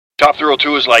Top Thrill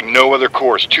 2 is like no other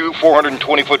course. 2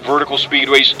 420-foot vertical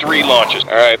speedways, 3 launches. All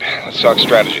right, let's talk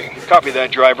strategy. Copy that,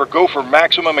 driver. Go for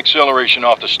maximum acceleration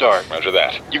off the start. Roger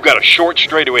that. You've got a short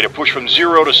straightaway to push from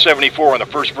 0 to 74 on the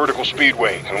first vertical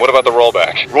speedway. And what about the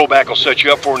rollback? Rollback will set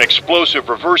you up for an explosive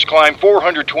reverse climb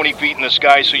 420 feet in the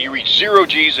sky so you reach 0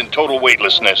 G's in total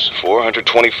weightlessness.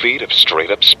 420 feet of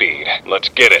straight-up speed. Let's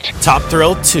get it. Top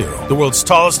Thrill 2, the world's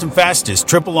tallest and fastest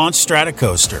triple-launch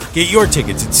stratocoaster. Get your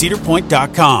tickets at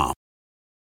cedarpoint.com.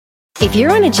 If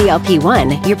you're on a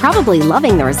GLP-1, you're probably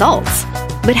loving the results.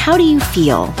 But how do you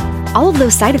feel? All of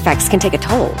those side effects can take a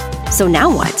toll. So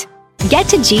now what? Get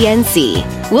to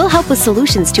GNC. We'll help with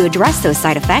solutions to address those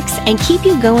side effects and keep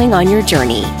you going on your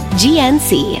journey.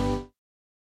 GNC.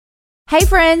 Hey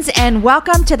friends, and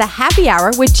welcome to the Happy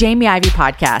Hour with Jamie Ivey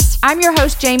podcast. I'm your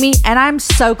host, Jamie, and I'm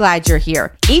so glad you're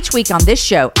here. Each week on this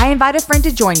show, I invite a friend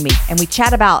to join me, and we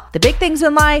chat about the big things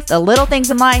in life, the little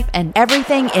things in life, and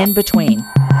everything in between.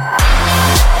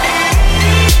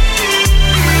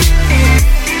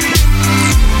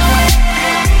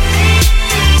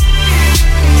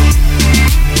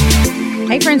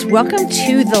 Hey friends, welcome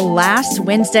to the last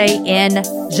Wednesday in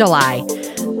July.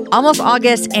 Almost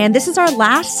August, and this is our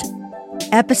last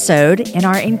episode in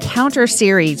our Encounter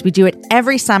series. We do it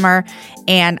every summer,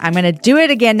 and I'm going to do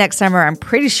it again next summer. I'm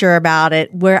pretty sure about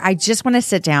it, where I just want to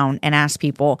sit down and ask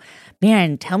people,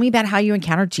 man, tell me about how you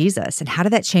encountered Jesus and how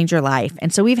did that change your life?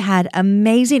 And so we've had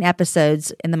amazing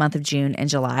episodes in the month of June and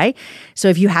July. So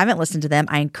if you haven't listened to them,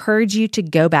 I encourage you to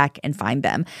go back and find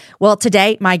them. Well,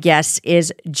 today, my guest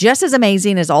is just as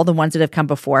amazing as all the ones that have come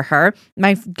before her.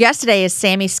 My guest today is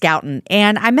Sammi Schouten.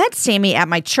 And I met Sammi at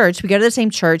my church. We go to the same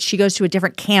church. She goes to a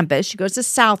different campus. She goes to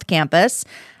South Campus.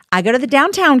 I go to the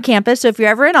downtown campus, so if you're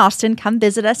ever in Austin, come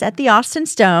visit us at the Austin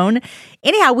Stone.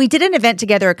 Anyhow, we did an event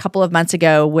together a couple of months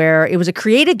ago where it was a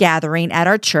creative gathering at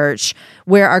our church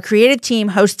where our creative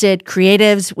team hosted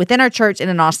creatives within our church and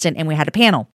in Austin, and we had a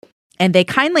panel. And they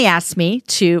kindly asked me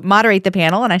to moderate the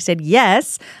panel, and I said,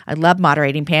 yes, I love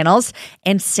moderating panels.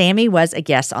 And Sammi was a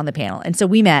guest on the panel, and so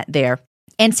we met there.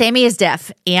 And Sammi is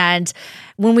deaf, and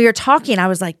when we were talking, I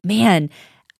was like, man,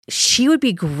 she would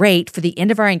be great for the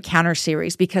end of our Encounter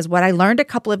series, because what I learned a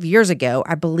couple of years ago,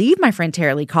 I believe my friend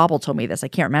Tara Lee Cobble told me this, I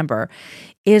can't remember,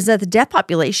 is that the deaf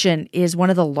population is one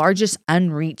of the largest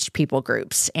unreached people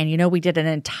groups. And you know, we did an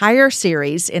entire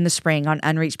series in the spring on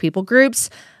unreached people groups.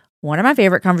 One of my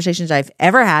favorite conversations I've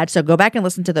ever had. So go back and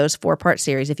listen to those 4-part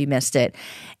series if you missed it.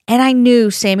 And I knew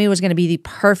Sammi was going to be the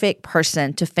perfect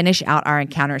person to finish out our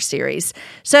Encounter series.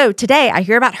 So today I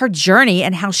hear about her journey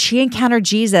and how she encountered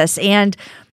Jesus. And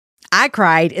I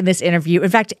cried in this interview. In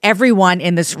fact, everyone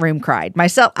in this room cried.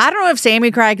 Myself, I don't know if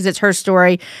Sammi cried because it's her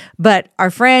story, but our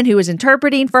friend who was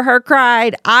interpreting for her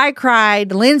cried. I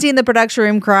cried. Lindsay in the production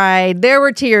room cried. There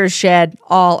were tears shed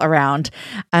all around.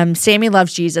 Sammi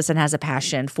loves Jesus and has a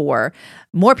passion for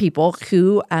more people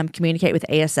who communicate with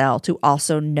ASL to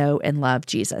also know and love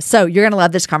Jesus. So you're going to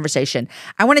love this conversation.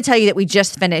 I want to tell you that we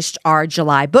just finished our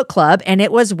July book club, and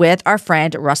it was with our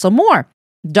friend Russell Moore.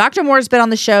 Dr. Moore has been on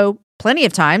the show plenty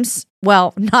of times.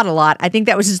 Well, not a lot. I think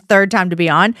that was his 3rd time to be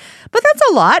on, but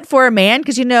that's a lot for a man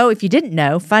because, you know, if you didn't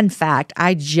know, fun fact,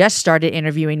 I just started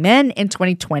interviewing men in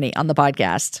 2020 on the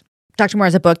podcast. Dr. Moore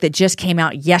has a book that just came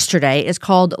out yesterday. It's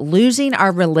called Losing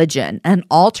Our Religion, an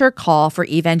altar call for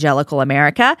evangelical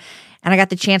America. And I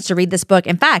got the chance to read this book.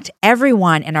 In fact,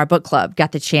 everyone in our book club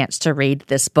got the chance to read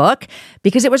this book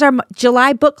because it was our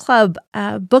July book club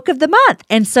book of the month.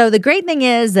 And so the great thing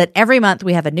is that every month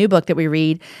we have a new book that we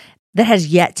read that has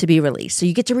yet to be released. So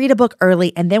you get to read a book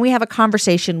early, and then we have a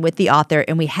conversation with the author,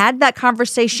 and we had that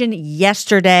conversation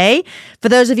yesterday. For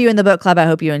those of you in the book club, I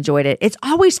hope you enjoyed it. It's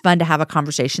always fun to have a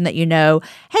conversation that you know,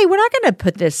 hey, we're not going to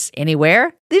put this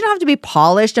anywhere. They don't have to be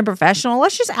polished and professional.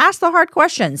 Let's just ask the hard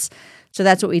questions. So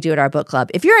that's what we do at our book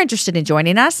club. If you're interested in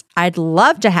joining us, I'd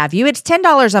love to have you. It's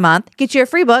 $10 a month, gets you a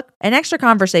free book, an extra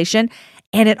conversation,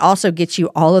 and it also gets you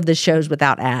all of the shows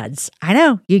without ads. I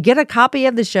know, you get a copy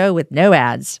of the show with no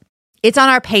ads. It's on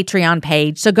our Patreon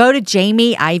page. So go to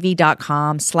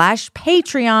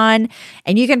jamieivey.com/Patreon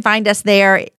and you can find us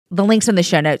there. The link's in the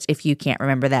show notes if you can't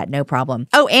remember that, no problem.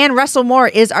 Oh, and Russell Moore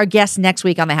is our guest next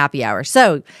week on the Happy Hour.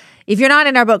 So if you're not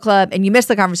in our book club and you missed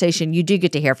the conversation, you do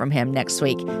get to hear from him next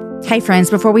week. Hey friends,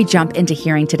 before we jump into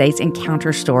hearing today's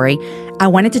encounter story, I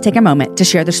wanted to take a moment to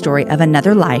share the story of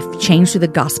another life changed through the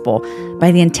gospel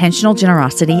by the intentional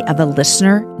generosity of a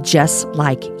listener just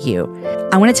like you.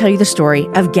 I want to tell you the story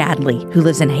of Gadley, who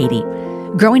lives in Haiti.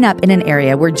 Growing up in an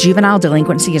area where juvenile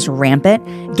delinquency is rampant,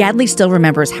 Gadley still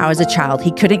remembers how as a child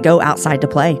he couldn't go outside to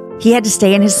play. He had to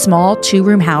stay in his small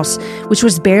 2-room house, which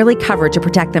was barely covered to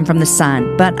protect them from the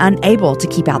sun, but unable to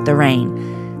keep out the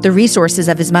rain. The resources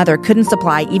of his mother couldn't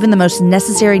supply even the most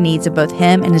necessary needs of both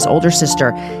him and his older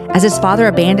sister, as his father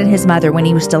abandoned his mother when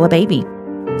he was still a baby.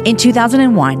 In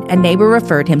 2001, a neighbor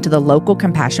referred him to the local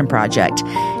Compassion Project,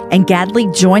 and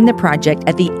Gadley joined the project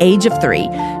at the age of 3,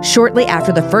 shortly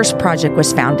after the first project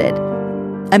was founded.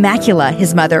 Immacula,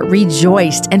 his mother,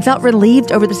 rejoiced and felt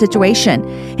relieved over the situation.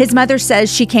 His mother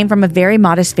says she came from a very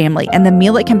modest family, and the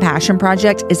meal at Compassion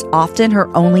Project is often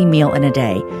her only meal in a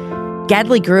day.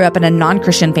 Gadley grew up in a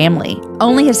non-Christian family.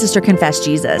 Only his sister confessed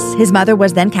Jesus. His mother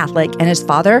was then Catholic, and his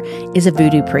father is a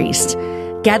voodoo priest.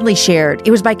 Gadley shared, "It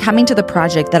was by coming to the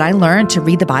project that I learned to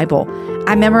read the Bible.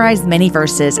 I memorized many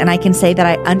verses, and I can say that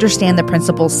I understand the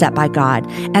principles set by God,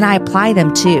 and I apply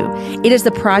them too. It is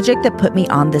the project that put me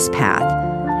on this path."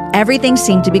 Everything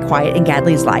seemed to be quiet in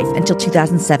Gadley's life until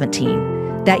 2017.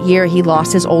 That year, he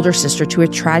lost his older sister to a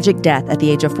tragic death at the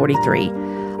age of 43.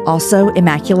 Also,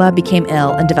 Immacula became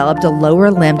ill and developed a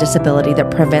lower limb disability that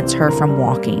prevents her from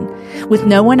walking. With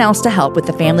no one else to help with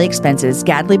the family expenses,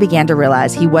 Gadley began to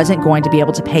realize he wasn't going to be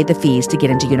able to pay the fees to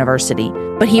get into university.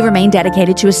 But he remained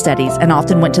dedicated to his studies and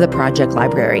often went to the project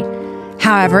library.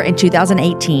 However, in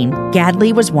 2018,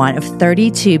 Gadley was one of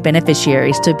 32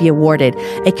 beneficiaries to be awarded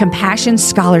a Compassion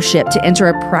Scholarship to enter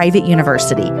a private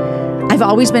university. "I've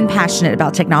always been passionate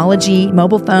about technology,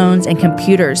 mobile phones, and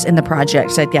computers in the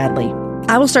project," said Gadley.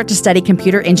 "I will start to study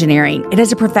computer engineering. It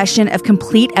is a profession of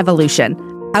complete evolution.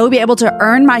 I will be able to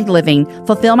earn my living,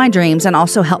 fulfill my dreams, and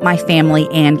also help my family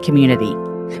and community."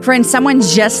 Friends, someone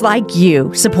just like you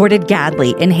supported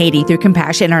Gadley in Haiti through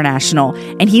Compassion International,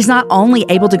 and he's not only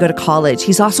able to go to college,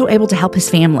 he's also able to help his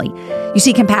family. You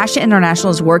see, Compassion International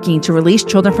is working to release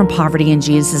children from poverty in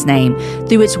Jesus' name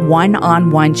through its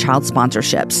one-on-one child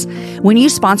sponsorships. When you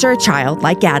sponsor a child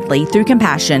like Gadley through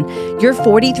Compassion, your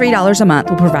 $43 a month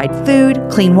will provide food,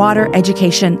 clean water,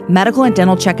 education, medical and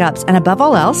dental checkups, and above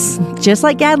all else, just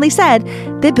like Gadley said,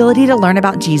 the ability to learn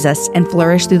about Jesus and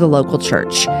flourish through the local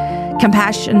church.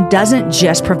 Compassion doesn't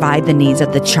just provide the needs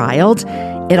of the child,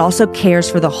 it also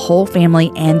cares for the whole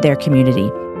family and their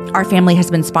community. Our family has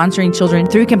been sponsoring children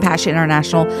through Compassion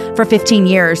International for 15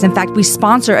 years. In fact, we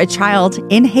sponsor a child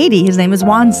in Haiti. His name is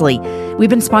Wansley. We've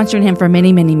been sponsoring him for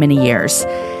many, many, many years.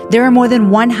 There are more than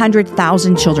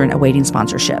 100,000 children awaiting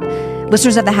sponsorship.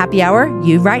 Listeners of the Happy Hour,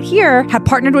 you right here, have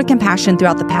partnered with Compassion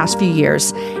throughout the past few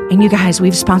years. And you guys,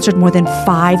 we've sponsored more than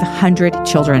 500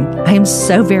 children. I am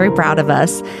so very proud of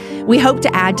us. We hope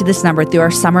to add to this number through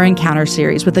our Summer Encounter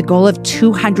series with the goal of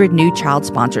 200 new child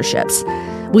sponsorships.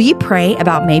 Will you pray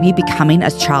about maybe becoming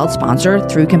a child sponsor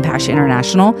through Compassion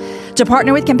International? To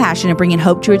partner with Compassion and bring in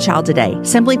hope to a child today,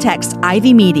 simply text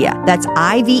Ivy Media, that's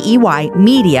IVEY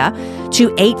Media,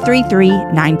 to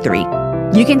 83393.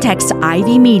 You can text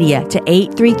Ivy Media to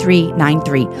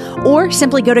 83393 or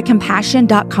simply go to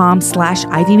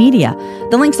compassion.com/Ivy Media.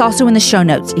 The link's also in the show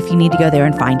notes if you need to go there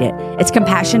and find it. It's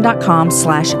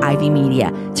compassion.com/Ivy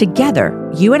Media. Together,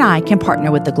 you and I can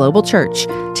partner with the global church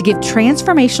to give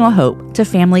transformational hope to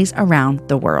families around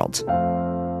the world.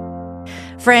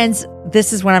 Friends,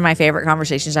 this is one of my favorite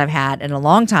conversations I've had in a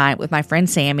long time with my friend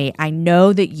Sammi. I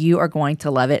know that you are going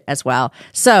to love it as well.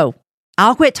 So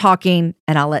I'll quit talking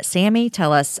and I'll let Sammi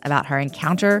tell us about her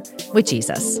encounter with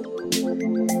Jesus.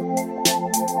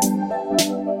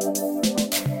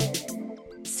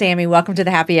 Sammi, welcome to the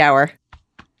Happy Hour.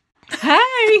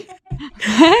 Hey.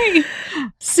 Hey.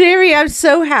 Sammi, I'm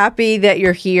so happy that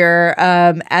you're here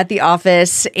at the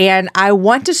office. And I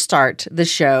want to start the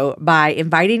show by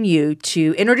inviting you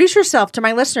to introduce yourself to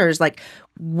my listeners. Like,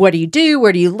 what do you do?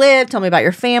 Where do you live? Tell me about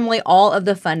your family, all of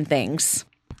the fun things.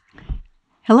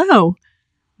 Hello.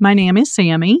 My name is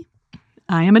Sammi.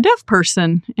 I am a deaf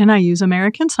person, and I use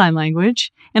American Sign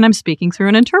Language, and I'm speaking through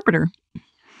an interpreter.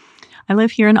 I live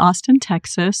here in Austin,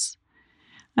 Texas.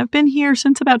 I've been here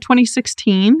since about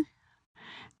 2016,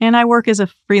 and I work as a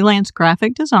freelance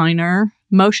graphic designer,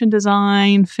 motion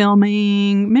design,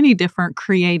 filming, many different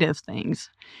creative things.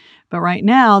 But right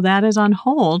now, that is on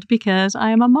hold because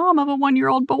I am a mom of a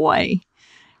 1-year-old boy.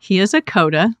 He is a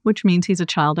CODA, which means he's a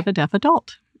child of a deaf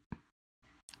adult.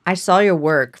 I saw your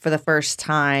work for the first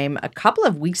time a couple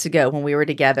of weeks ago when we were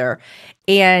together.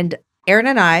 And Aaron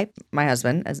and I, my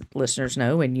husband, as listeners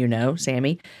know, and you know,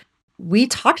 Sammi, we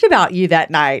talked about you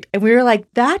that night. And we were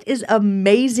like, that is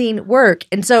amazing work.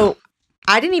 And so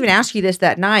I didn't even ask you this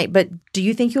that night, but do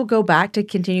you think you'll go back to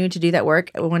continuing to do that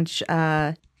work? When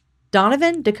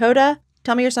Donovan, Dakota,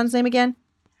 tell me your son's name again.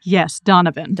 Yes,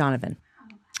 Donovan. Donovan.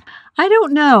 I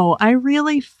don't know. I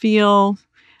really feel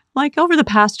like over the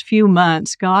past few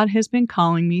months, God has been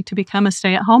calling me to become a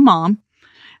stay-at-home mom.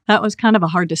 That was kind of a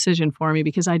hard decision for me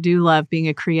because I do love being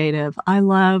a creative. I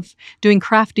love doing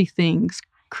crafty things,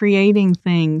 creating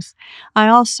things. I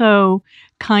also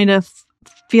kind of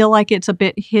feel like it's a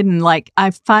bit hidden, like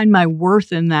I find my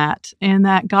worth in that, and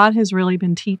that God has really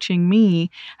been teaching me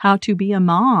how to be a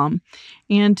mom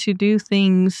and to do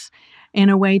things in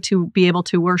a way to be able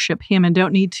to worship Him and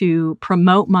don't need to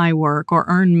promote my work or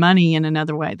earn money in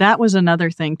another way. That was another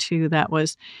thing too.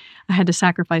 I had to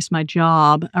sacrifice my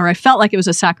job, or I felt like it was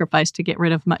a sacrifice to get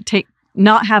rid of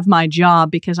not have my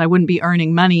job because I wouldn't be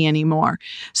earning money anymore.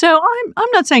 So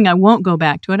I'm not saying I won't go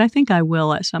back to it. I think I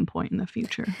will at some point in the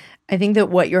future. I think that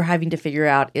what you're having to figure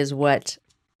out is what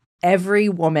every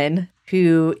woman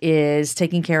who is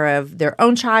taking care of their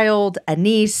own child, a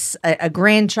niece, a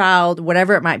grandchild,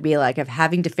 whatever it might be like, of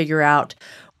having to figure out,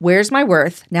 where's my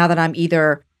worth now that I'm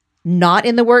either not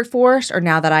in the workforce or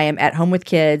now that I am at home with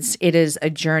kids. It is a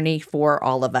journey for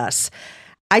all of us.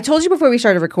 I told you before we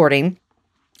started recording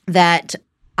that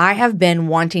I have been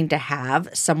wanting to have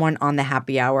someone on the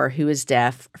happy hour who is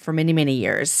deaf for many, many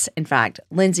years. In fact,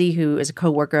 Lindsay, who is a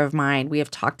coworker of mine, we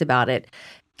have talked about it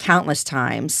countless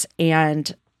times.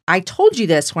 And I told you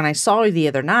this when I saw you the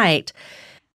other night,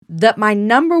 that my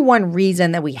number one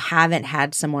reason that we haven't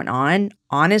had someone on,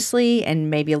 honestly, and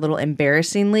maybe a little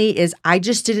embarrassingly, is I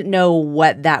just didn't know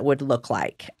what that would look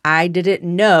like. I didn't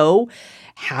know,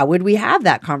 how would we have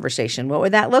that conversation? What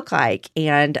would that look like?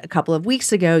 And a couple of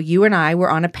weeks ago, you and I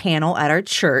were on a panel at our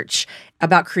church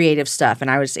about creative stuff. And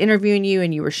I was interviewing you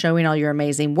and you were showing all your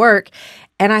amazing work.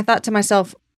 And I thought to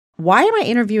myself, why am I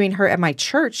interviewing her at my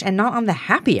church and not on the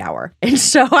happy hour? And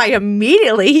so I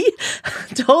immediately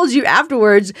told you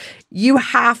afterwards, you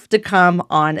have to come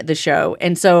on the show.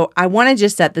 And so I want to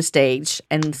just set the stage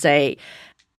and say,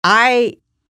 I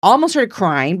almost started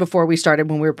crying before we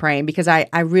started when we were praying because I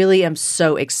really am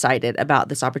so excited about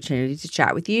this opportunity to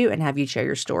chat with you and have you share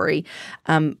your story.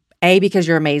 Because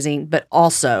you're amazing, but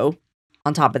also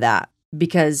on top of that,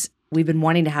 because we've been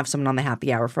wanting to have someone on the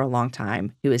happy hour for a long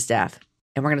time who is deaf.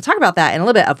 And we're going to talk about that in a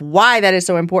little bit of why that is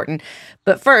so important.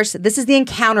 But first, this is the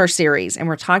Encounter series, and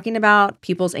we're talking about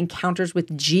people's encounters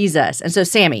with Jesus. And so,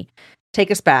 Sammi, take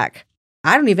us back.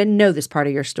 I don't even know this part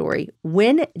of your story.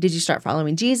 When did you start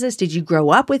following Jesus? Did you grow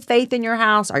up with faith in your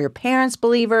house? Are your parents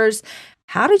believers?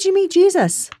 How did you meet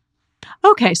Jesus?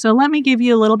 Okay, so let me give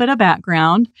you a little bit of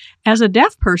background. As a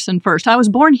deaf person first, I was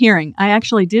born hearing. I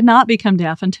actually did not become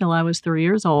deaf until I was 3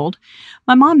 years old.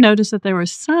 My mom noticed that there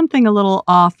was something a little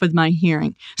off with my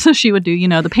hearing. So she would do,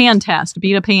 the pan test,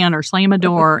 beat a pan or slam a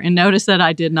door and notice that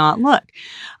I did not look.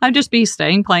 I'd just be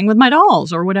playing with my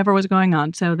dolls or whatever was going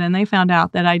on. So then they found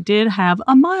out that I did have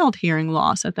a mild hearing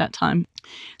loss at that time.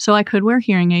 So I could wear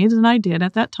hearing aids, and I did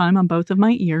at that time on both of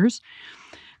my ears.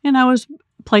 And I was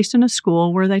placed in a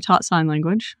school where they taught sign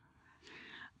language,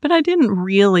 but I didn't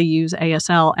really use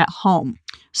ASL at home.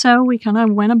 So we kind of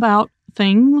went about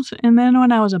things. And then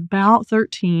when I was about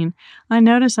 13, I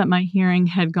noticed that my hearing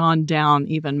had gone down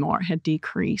even more, had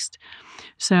decreased.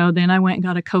 So then I went and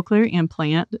got a cochlear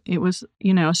implant. It was,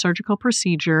 a surgical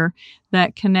procedure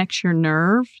that connects your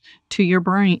nerve to your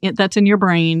brain. That's in your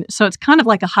brain. So it's kind of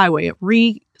like a highway. It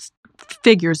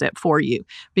refigures it for you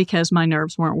because my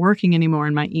nerves weren't working anymore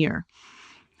in my ear.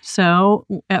 So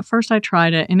at first I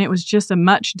tried it, and it was just a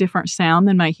much different sound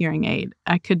than my hearing aid.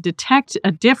 I could detect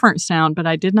a different sound, but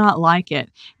I did not like it.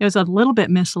 It was a little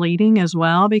bit misleading as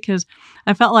well because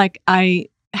I felt like I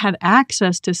had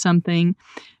access to something,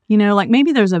 like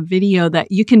maybe there's a video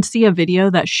that you can see a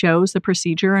video that shows the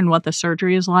procedure and what the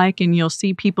surgery is like, and you'll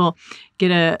see people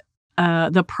get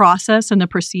the process and the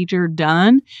procedure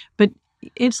done, but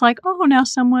it's like, oh, now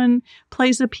someone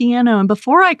plays the piano, and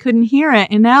before I couldn't hear it,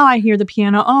 and now I hear the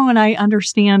piano, and I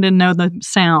understand and know the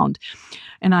sound.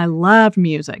 And I love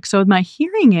music. So with my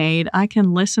hearing aid, I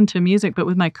can listen to music, but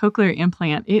with my cochlear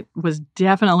implant, it was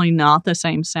definitely not the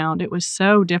same sound. It was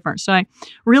so different. So I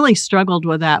really struggled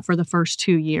with that for the first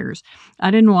 2 years. I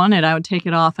didn't want it. I would take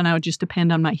it off, and I would just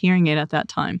depend on my hearing aid at that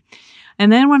time.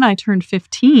 And then when I turned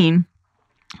 15,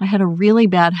 I had a really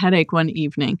bad headache one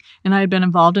evening, and I had been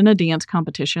involved in a dance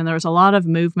competition. There was a lot of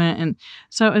movement, and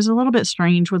so it was a little bit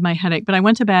strange with my headache. But I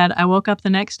went to bed. I woke up the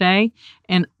next day,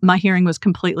 and my hearing was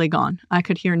completely gone. I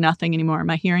could hear nothing anymore.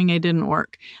 My hearing aid didn't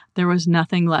work. There was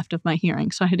nothing left of my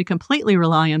hearing. So I had to completely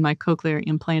rely on my cochlear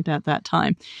implant at that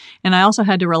time. And I also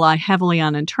had to rely heavily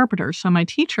on interpreters. So my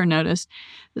teacher noticed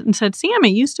and said, Sammi,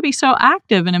 you used to be so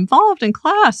active and involved in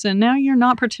class, and now you're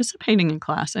not participating in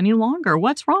class any longer.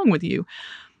 What's wrong with you?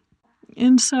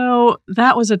 And so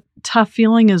that was a tough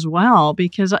feeling as well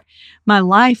because my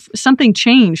life, something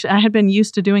changed. I had been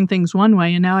used to doing things one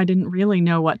way and now I didn't really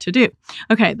know what to do.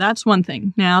 Okay, that's one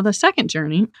thing. Now, the second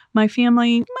journey, my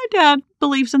family, my dad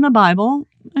believes in the Bible,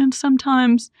 and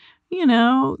sometimes,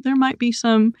 there might be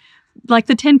some, like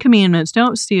the 10 Commandments,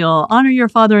 don't steal, honor your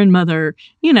father and mother,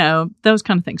 those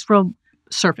kind of things, real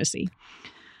surfacey.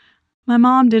 My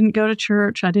mom didn't go to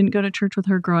church. I didn't go to church with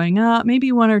her growing up,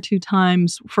 maybe 1 or 2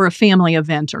 times for a family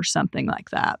event or something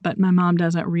like that. But my mom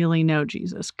doesn't really know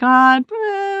Jesus. God,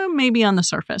 maybe on the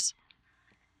surface.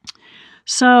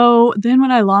 So then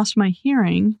when I lost my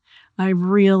hearing, I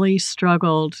really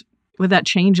struggled with that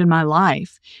change in my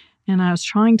life. And I was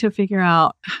trying to figure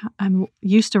out, I'm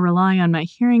used to relying on my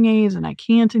hearing aids and I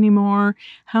can't anymore.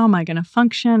 How am I going to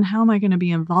function? How am I going to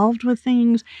be involved with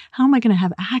things? How am I going to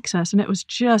have access? And it was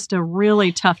just a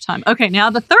really tough time. Okay, now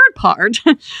the third part,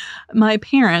 my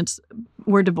parents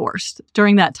were divorced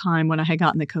during that time when I had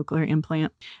gotten the cochlear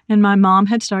implant. And my mom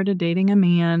had started dating a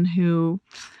man who,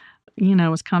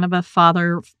 was kind of a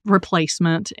father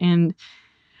replacement. And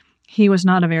he was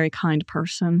not a very kind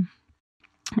person.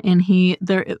 And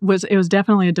it was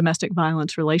definitely a domestic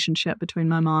violence relationship between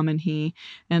my mom and he.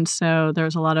 And so there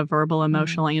was a lot of verbal,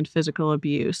 emotional, and physical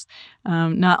abuse,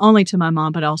 not only to my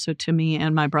mom, but also to me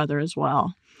and my brother as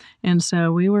well. And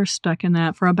so we were stuck in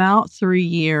that for about 3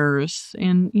 years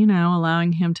and,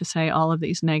 allowing him to say all of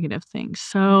these negative things,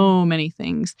 so many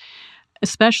things,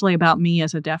 especially about me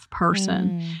as a deaf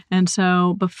person. And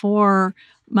so before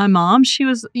my mom, she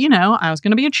was, I was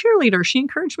going to be a cheerleader. She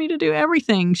encouraged me to do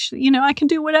everything. I can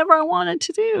do whatever I wanted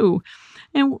to do.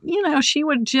 And, she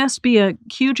would just be a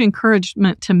huge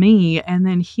encouragement to me. And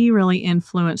then he really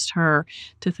influenced her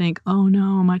to think, oh,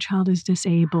 no, my child is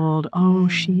disabled. Oh,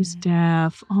 she's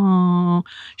deaf. Oh,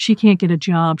 she can't get a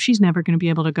job. She's never going to be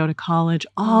able to go to college.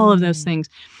 All of those things.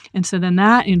 And so then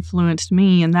that influenced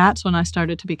me. And that's when I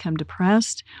started to become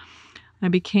depressed. I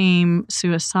became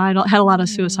suicidal, had a lot of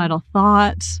suicidal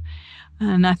thoughts.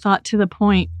 And I thought to the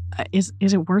point, is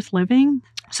it worth living?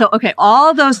 So, okay,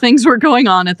 all those things were going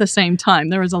on at the same time.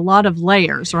 There was a lot of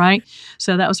layers, right?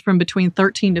 So that was from between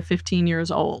 13 to 15 years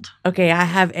old. Okay, I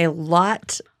have a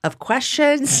lot of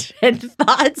questions and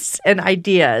thoughts and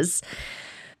ideas.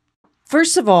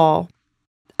 First of all,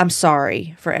 I'm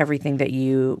sorry for everything that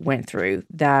you went through.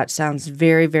 That sounds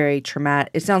very, very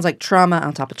traumatic. It sounds like trauma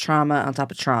on top of trauma on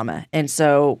top of trauma. And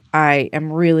so I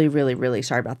am really, really, really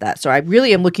sorry about that. So I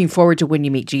really am looking forward to when you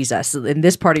meet Jesus in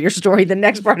this part of your story, the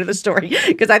next part of the story,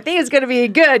 because I think it's going to be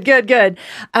good.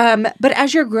 But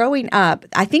as you're growing up,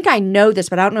 I think I know this,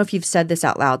 but I don't know if you've said this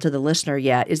out loud to the listener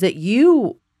yet, is that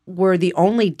you were the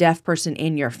only deaf person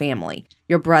in your family.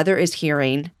 Your brother is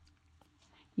hearing.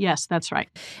 Yes, that's right.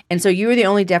 And so you were the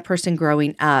only deaf person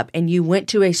growing up, and you went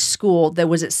to a school that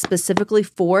was it specifically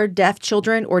for deaf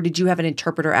children, or did you have an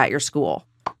interpreter at your school?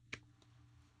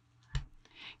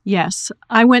 Yes,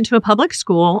 I went to a public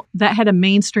school that had a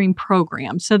mainstream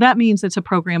program. So that means it's a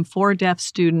program for deaf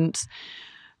students.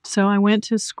 So I went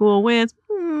to school with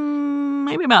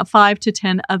maybe about 5 to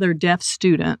 10 other deaf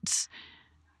students.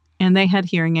 And they had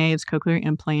hearing aids, cochlear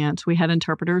implants. We had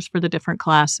interpreters for the different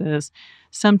classes.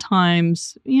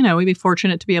 Sometimes, we'd be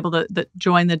fortunate to be able to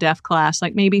join the deaf class.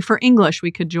 Like maybe for English,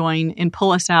 we could join and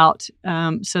pull us out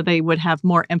so they would have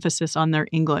more emphasis on their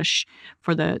English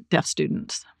for the deaf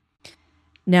students.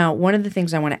 Now, one of the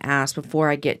things I want to ask before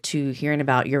I get to hearing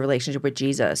about your relationship with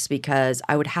Jesus, because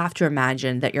I would have to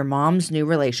imagine that your mom's new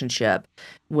relationship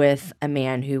with a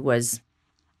man who was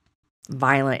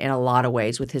violent in a lot of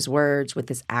ways with his words, with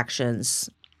his actions,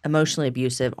 emotionally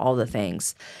abusive, all the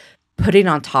things. Putting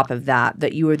on top of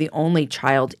that you were the only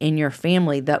child in your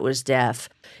family that was deaf.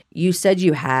 You said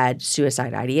you had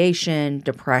suicide ideation,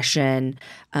 depression.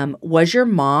 Was your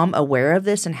mom aware of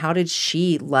this, and how did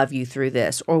she love you through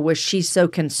this? Or was she so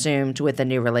consumed with a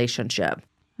new relationship?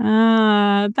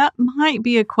 That might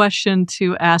be a question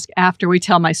to ask after we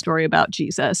tell my story about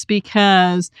Jesus,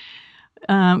 because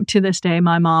to this day,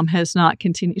 my mom has not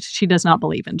continued. She does not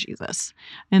believe in Jesus.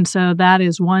 And so that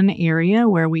is one area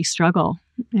where we struggle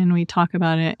and we talk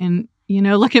about it. And,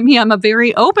 look at me. I'm a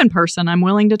very open person. I'm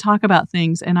willing to talk about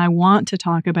things and I want to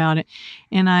talk about it.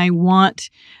 And I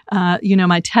want,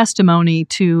 my testimony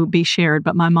to be shared,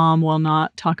 but my mom will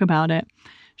not talk about it.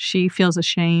 She feels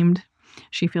ashamed.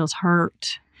 She feels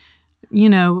hurt.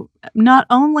 Not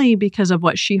only because of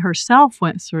what she herself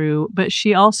went through, but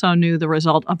she also knew the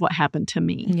result of what happened to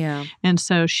me. Yeah. And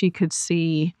so she could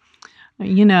see,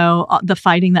 the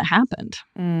fighting that happened.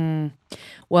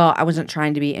 Well, I wasn't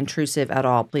trying to be intrusive at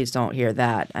all. Please don't hear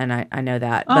that. And I know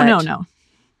that. Oh, no.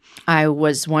 I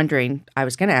was wondering, I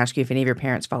was going to ask you if any of your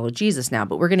parents follow Jesus now,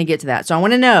 but we're going to get to that. So I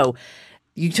want to know,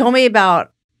 You told me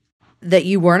about that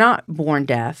you were not born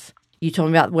deaf. You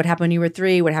told me about what happened when you were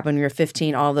 3, what happened when you were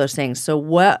 15, all those things. So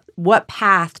what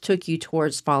path took you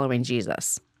towards following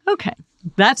Jesus? Okay,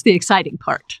 that's the exciting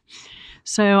part.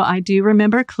 So I do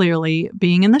remember clearly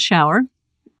being in the shower.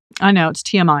 I know it's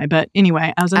TMI, but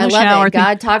anyway, I was in the shower. I love it.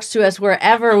 God talks to us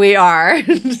wherever we are.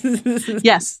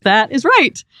 Yes, that is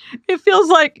right. It feels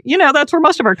like, that's where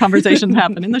most of our conversations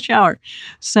happen, in the shower.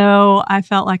 So I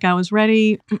felt like I was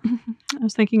ready. I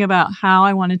was thinking about how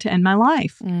I wanted to end my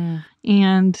life.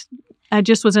 And I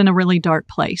just was in a really dark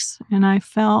place. And I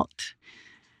felt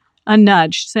a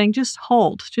nudge saying, just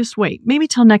hold, just wait, maybe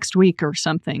till next week or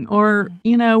something. Or,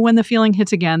 when the feeling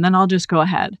hits again, then I'll just go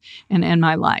ahead and end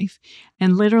my life.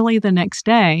 And literally the next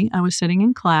day, I was sitting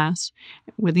in class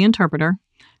with the interpreter.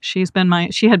 She had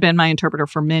been my interpreter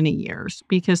for many years,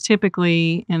 because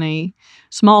typically in a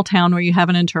small town where you have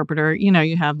an interpreter,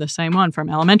 you have the same one from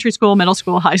elementary school, middle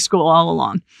school, high school, all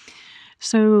along.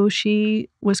 So she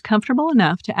was comfortable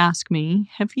enough to ask me,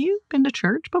 have you been to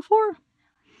church before?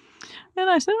 And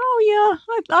I said, oh,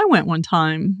 yeah, I went one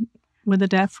time with a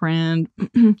deaf friend.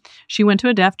 She went to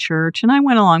a deaf church, and I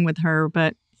went along with her,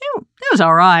 but it was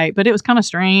all right. But it was kind of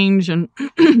strange, and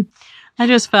I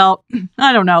just felt,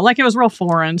 I don't know, like it was real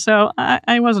foreign. So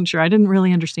I wasn't sure. I didn't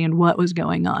really understand what was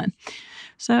going on.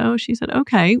 So she said,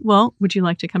 okay, well, would you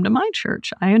like to come to my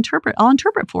church? I'll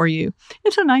interpret for you.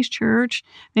 It's a nice church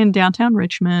in downtown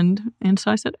Richmond. And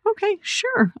so I said, okay,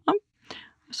 sure.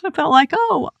 So I felt like,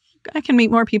 I can meet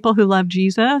more people who love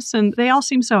Jesus, and they all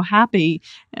seem so happy.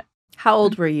 How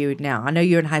old were you now? I know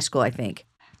you were in high school, I think.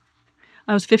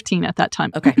 I was 15 at that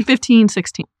time. Okay. 15,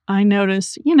 16. I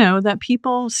noticed, that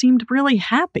people seemed really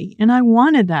happy, and I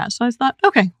wanted that. So I thought,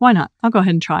 okay, why not? I'll go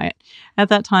ahead and try it. At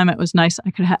that time, it was nice.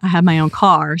 I had my own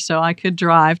car, so I could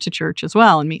drive to church as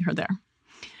well and meet her there.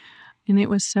 And it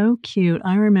was so cute.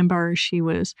 I remember she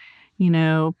was,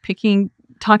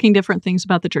 talking different things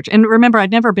about the church. And remember,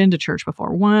 I'd never been to church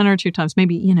before, 1 or 2 times,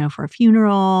 maybe, for a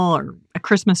funeral or a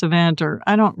Christmas event, or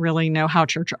I don't really know how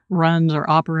church runs or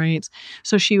operates.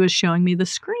 So she was showing me the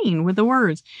screen with the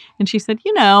words. And she said,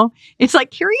 it's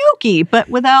like karaoke, but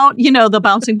without, the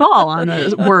bouncing ball on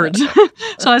the words.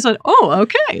 So I said, oh,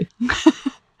 okay.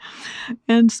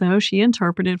 And so she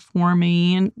interpreted for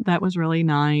me, and that was really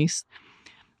nice.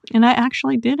 And I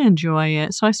actually did enjoy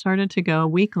it. So I started to go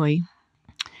weekly.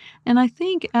 And I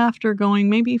think after going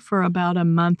maybe for about a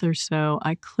month or so,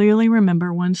 I clearly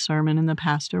remember one sermon, and the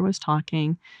pastor was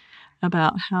talking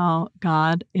about how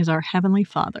God is our Heavenly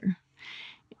Father,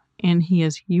 and He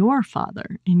is your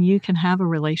Father, and you can have a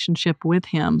relationship with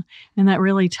Him. And that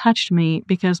really touched me,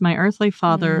 because my earthly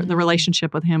father, the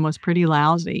relationship with him was pretty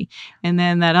lousy. And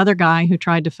then that other guy who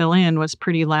tried to fill in was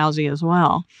pretty lousy as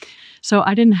well. So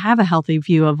I didn't have a healthy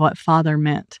view of what Father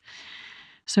meant.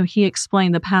 So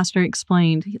the pastor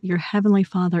explained, your Heavenly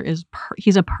Father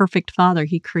He's a perfect Father.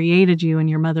 He created you in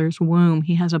your mother's womb.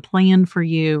 He has a plan for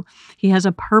you. He has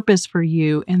a purpose for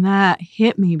you. And that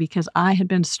hit me, because I had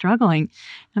been struggling.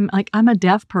 I'm a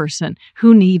deaf person.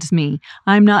 Who needs me?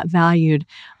 I'm not valued.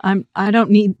 I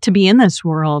don't need to be in this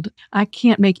world. I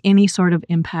can't make any sort of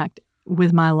impact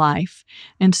with my life.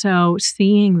 And so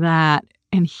seeing that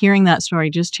and hearing that story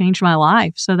just changed my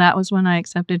life. So that was when I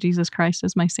accepted Jesus Christ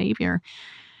as my Savior.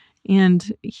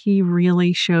 And He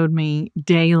really showed me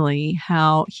daily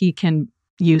how He can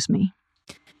use me.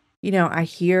 I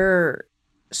hear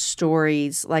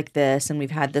stories like this, and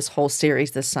we've had this whole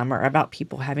series this summer about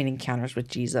people having encounters with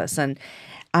Jesus. And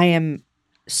I am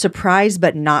surprised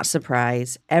but not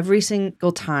surprised every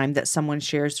single time that someone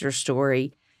shares their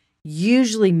story.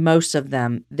 Usually, most of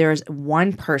them, there's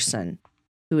one person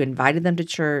who invited them to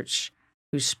church,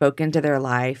 who spoke into their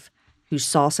life, who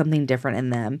saw something different in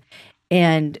them.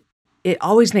 And it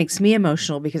always makes me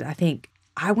emotional, because I think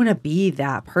I want to be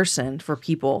that person for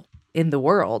people in the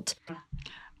world.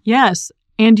 Yes.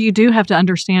 And you do have to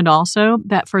understand also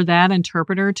that for that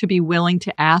interpreter to be willing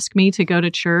to ask me to go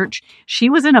to church, she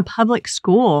was in a public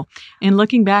school. And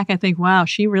looking back, I think, wow,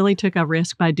 she really took a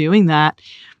risk by doing that.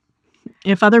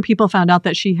 If other people found out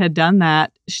that she had done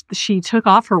that, she took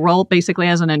off her role basically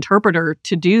as an interpreter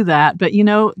to do that. But,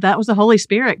 that was the Holy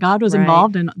Spirit. God was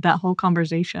involved in that whole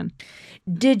conversation.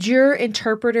 Did your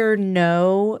interpreter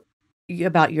know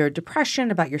about your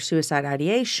depression, about your suicide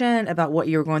ideation, about what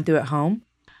you were going through at home?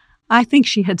 I think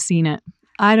she had seen it.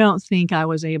 I don't think I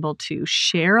was able to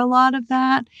share a lot of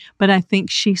that, but I think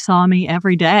she saw me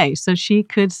every day. So she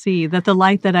could see that the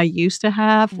light that I used to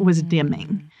have was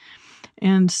dimming.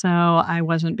 And so I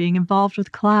wasn't being involved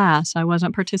with class. I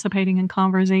wasn't participating in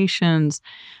conversations.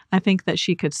 I think that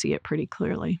she could see it pretty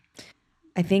clearly.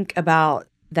 I think about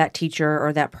that teacher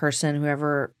or that person,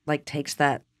 whoever like takes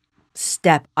that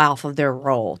step off of their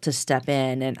role to step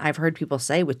in. And I've heard people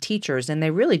say with teachers, and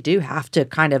they really do have to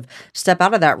kind of step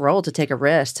out of that role to take a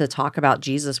risk to talk about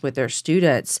Jesus with their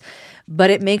students. But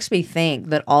it makes me think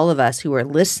that all of us who are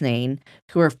listening,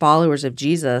 who are followers of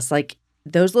Jesus, like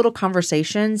those little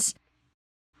conversations,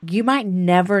 you might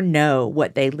never know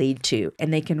what they lead to,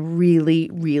 and they can really,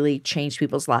 really change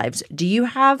people's lives. Do you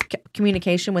have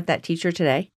communication with that teacher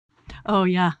today? Oh,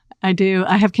 yeah, I do.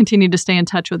 I have continued to stay in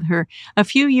touch with her. A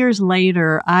few years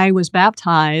later, I was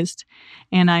baptized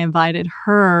and I invited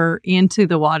her into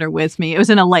the water with me. It was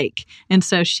in a lake. And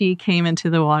so she came into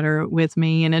the water with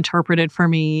me and interpreted for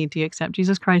me, "Do you accept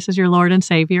Jesus Christ as your Lord and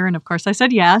Savior?" And of course, I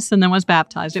said yes, and then was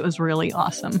baptized. It was really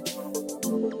awesome.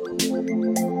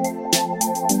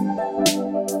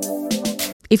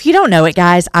 If you don't know it,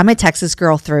 guys, I'm a Texas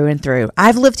girl through and through.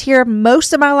 I've lived here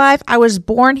most of my life. I was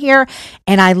born here,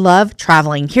 and I love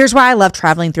traveling. Here's why I love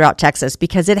traveling throughout Texas,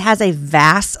 because it has a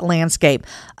vast landscape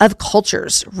of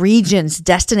cultures, regions,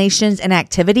 destinations, and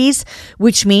activities,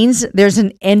 which means there's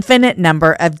an infinite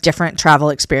number of different travel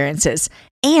experiences.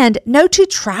 And no two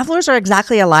travelers are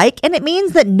exactly alike, and it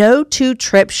means that no two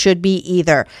trips should be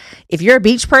either. If you're a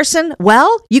beach person,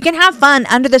 well, you can have fun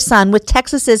under the sun with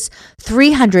Texas's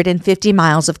 350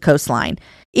 miles of coastline.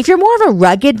 If you're more of a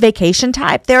rugged vacation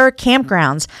type, there are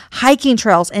campgrounds, hiking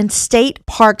trails, and state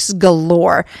parks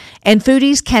galore. And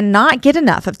foodies cannot get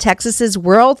enough of Texas's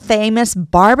world-famous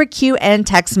barbecue and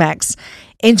Tex-Mex.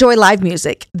 Enjoy live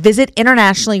music, visit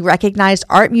internationally recognized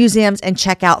art museums, and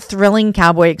check out thrilling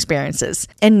cowboy experiences.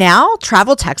 And now,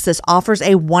 Travel Texas offers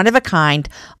a one-of-a-kind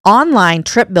online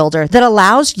trip builder that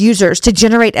allows users to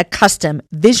generate a custom,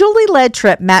 visually led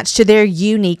trip matched to their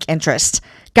unique interests.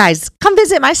 Guys, come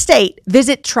visit my state.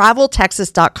 Visit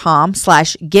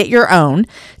traveltexas.com/getyourown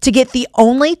to get the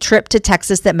only trip to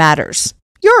Texas that matters.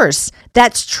 Yours.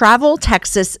 That's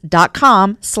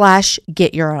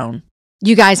traveltexas.com/getyourown.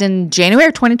 You guys, in January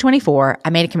of 2024, I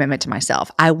made a commitment to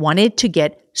myself. I wanted to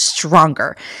get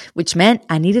stronger, which meant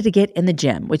I needed to get in the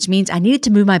gym, which means I needed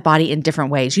to move my body in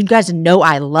different ways. You guys know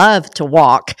I love to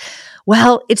walk.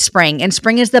 Well, it's spring, and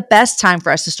spring is the best time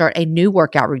for us to start a new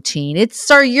workout routine. It's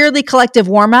our yearly collective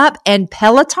warm-up, and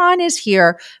Peloton is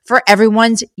here for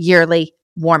everyone's yearly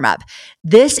warm-up.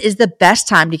 This is the best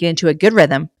time to get into a good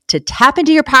rhythm, to tap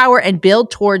into your power and build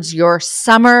towards your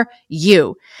summer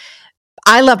you.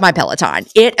 I love my Peloton.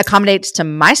 It accommodates to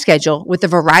my schedule with a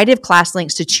variety of class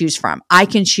links to choose from. I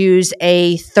can choose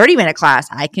a 30-minute class.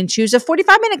 I can choose a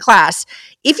 45-minute class.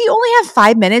 If you only have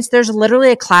 5 minutes, there's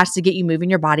literally a class to get you moving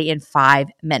your body in 5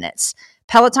 minutes.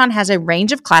 Peloton has a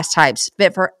range of class types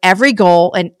fit for every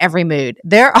goal and every mood.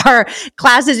 There are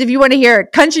classes if you want to hear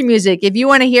country music, if you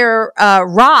want to hear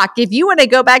rock, if you want to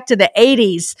go back to the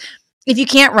 80s. If you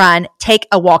can't run, take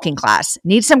a walking class.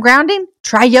 Need some grounding?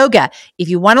 Try yoga. If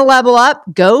you want to level up,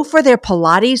 go for their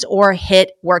Pilates or HIIT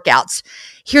workouts.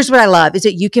 Here's what I love is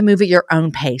that you can move at your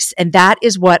own pace. And that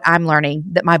is what I'm learning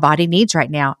that my body needs right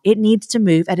now. It needs to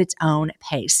move at its own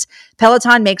pace.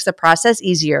 Peloton makes the process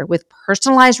easier with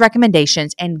personalized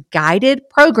recommendations and guided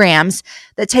programs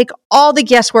that take all the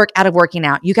guesswork out of working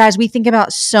out. You guys, we think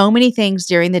about so many things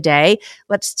during the day.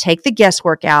 Let's take the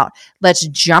guesswork out. Let's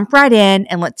jump right in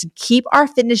and let's keep our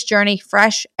fitness journey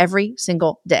fresh every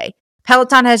single day.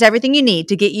 Peloton has everything you need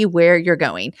to get you where you're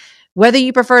going. Whether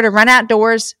you prefer to run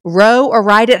outdoors, row or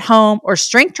ride at home, or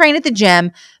strength train at the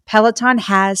gym, Peloton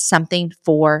has something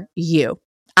for you.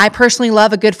 I personally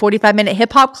love a good 45-minute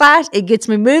hip hop class. It gets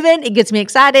me moving. It gets me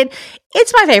excited.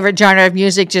 It's my favorite genre of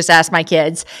music. Just ask my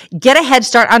kids. Get a head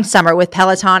start on summer with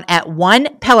Peloton at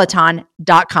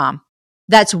onepeloton.com.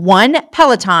 That's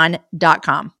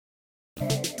onepeloton.com.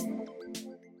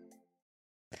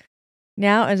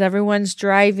 Now, as everyone's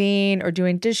driving or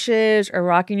doing dishes or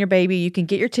rocking your baby, you can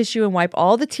get your tissue and wipe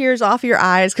all the tears off your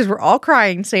eyes because we're all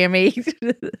crying, Sammy.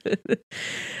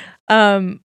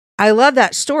 I love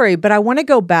that story, but I want to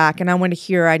go back and I want to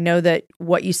hear, I know that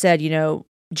what you said,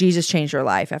 Jesus changed your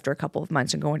life after a couple of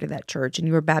months and going to that church, and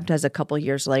you were baptized a couple of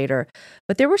years later,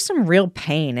 but there was some real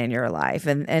pain in your life.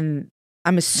 And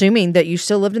I'm assuming that you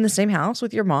still lived in the same house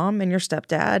with your mom and your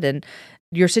stepdad, and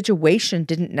your situation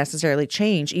didn't necessarily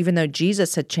change, even though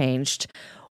Jesus had changed.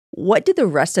 What did the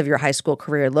rest of your high school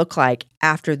career look like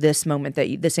after this moment,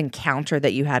 this encounter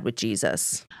that you had with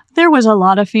Jesus? There was a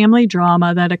lot of family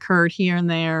drama that occurred here and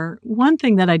there. One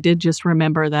thing that I did just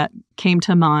remember that came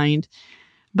to mind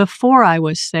before I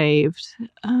was saved,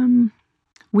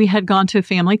 we had gone to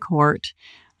family court,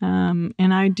 and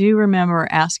I do remember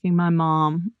asking my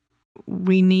mom,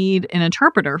 we need an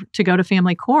interpreter to go to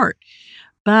family court.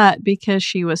 But because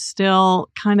she was still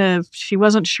she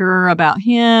wasn't sure about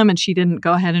him and she didn't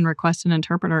go ahead and request an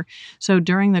interpreter. So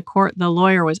during the court, the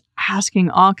lawyer was asking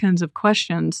all kinds of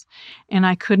questions and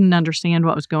I couldn't understand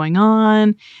what was going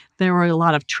on. There were a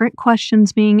lot of trick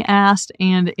questions being asked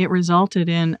and it resulted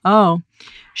in,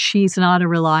 she's not a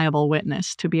reliable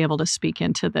witness to be able to speak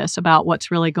into this about what's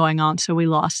really going on. So we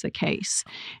lost the case.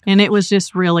 And it was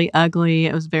just really ugly.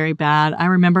 It was very bad. I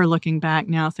remember looking back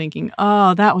now thinking,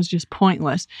 that was just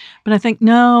pointless. But I think,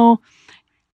 no,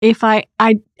 if I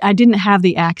didn't have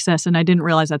the access and I didn't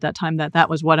realize at that time that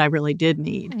was what I really did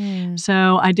need.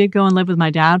 So I did go and live with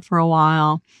my dad for a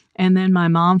while. And then my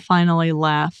mom finally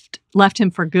left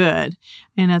him for good.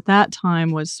 And at that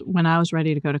time was when I was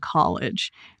ready to go to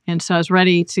college. And so I was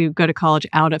ready to go to college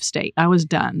out of state. I was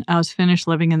done. I was finished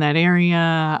living in that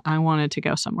area. I wanted to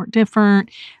go somewhere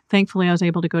different. Thankfully, I was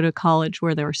able to go to college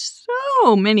where there were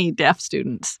so many deaf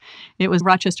students. It was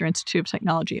Rochester Institute of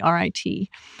Technology, RIT.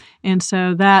 And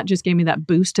so that just gave me that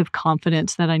boost of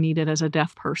confidence that I needed as a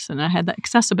deaf person. I had the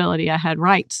accessibility, I had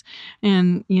rights.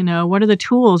 And, what are the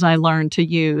tools I learned to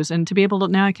use? And to be able to,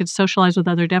 now I could socialize with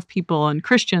other deaf people and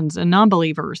Christians and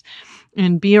non-believers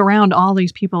and be around all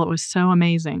these people. It was so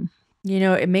amazing.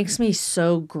 It makes me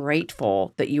so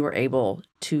grateful that you were able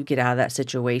to get out of that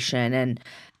situation. And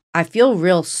I feel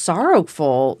real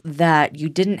sorrowful that you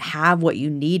didn't have what you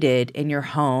needed in your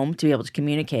home to be able to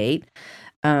communicate.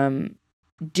 And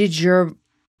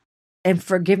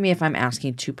forgive me if I'm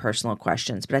asking too personal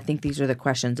questions, but I think these are the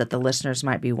questions that the listeners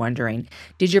might be wondering.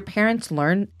 Did your parents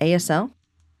learn ASL?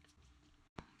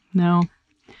 No.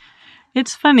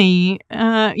 It's funny,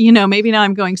 maybe now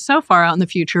I'm going so far out in the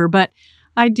future, but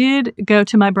I did go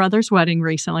to my brother's wedding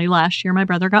recently. Last year, my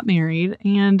brother got married,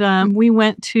 and we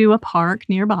went to a park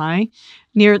nearby,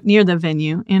 near the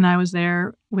venue, and I was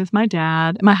there with my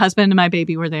dad. My husband and my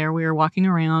baby were there. We were walking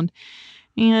around,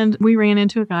 and we ran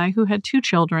into a guy who had 2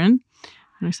 children.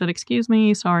 And I said, "Excuse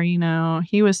me, sorry,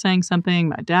 he was saying something.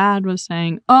 My dad was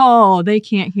saying, they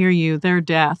can't hear you. They're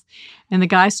deaf." And the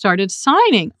guy started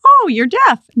signing, "Oh, you're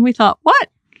deaf." And we thought, "What?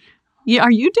 Yeah,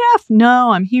 are you deaf?"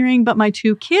 "No, I'm hearing, but my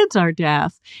 2 kids are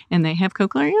deaf and they have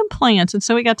cochlear implants." And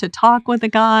so we got to talk with the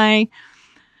guy.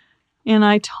 And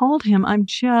I told him,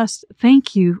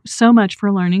 thank you so much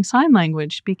for learning sign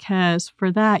language, because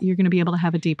for that, you're going to be able to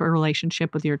have a deeper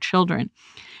relationship with your children.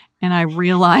 And I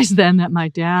realized then that my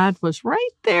dad was right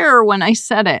there when I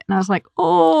said it. And I was like,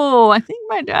 I think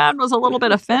my dad was a little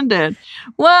bit offended.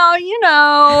 Well,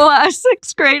 a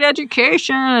 6th grade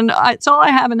education, and it's all I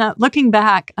have. And looking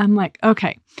back, I'm like,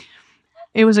 okay.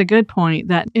 It was a good point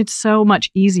that it's so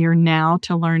much easier now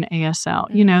to learn ASL.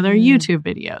 There are YouTube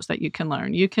videos that you can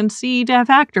learn. You can see deaf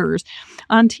actors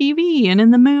on TV and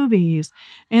in the movies.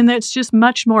 And it's just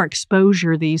much more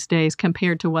exposure these days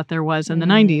compared to what there was in the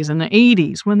 90s and the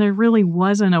 80s when there really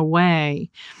wasn't a way.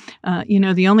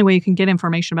 The only way you can get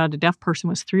information about a deaf person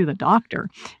was through the doctor.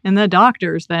 And the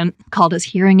doctors then called us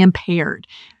hearing impaired.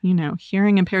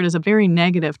 Hearing impaired is a very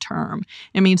negative term.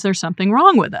 It means there's something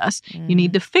wrong with us. You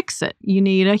need to fix it. You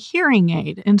need a hearing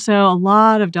aid. And so a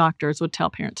lot of doctors would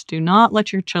tell parents, do not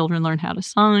let your children learn how to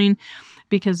sign,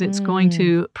 because it's going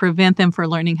to prevent them from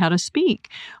learning how to speak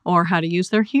or how to use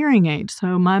their hearing aid.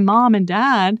 So my mom and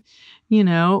dad,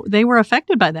 they were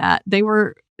affected by that.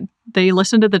 They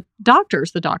listened to the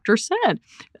doctors. The doctor said,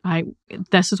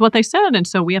 this is what they said. And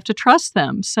so we have to trust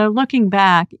them. So looking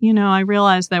back, I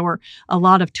realized there were a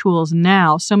lot of tools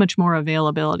now, so much more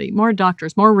availability, more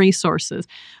doctors, more resources,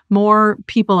 more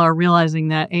people are realizing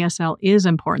that ASL is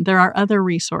important. There are other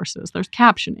resources. There's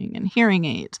captioning and hearing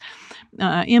aids,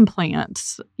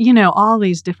 implants, all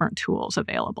these different tools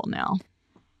available now.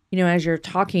 As you're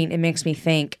talking, it makes me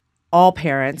think all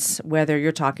parents, whether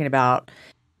you're talking about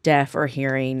deaf or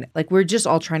hearing, like we're just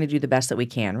all trying to do the best that we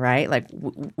can, right? Like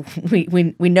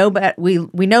we know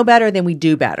we know better than we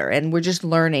do better, and we're just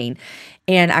learning.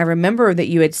 And I remember that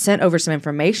you had sent over some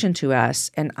information to us,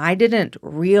 and I didn't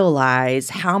realize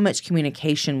how much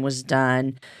communication was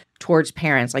done towards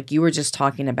parents, like you were just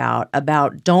talking about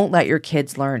don't let your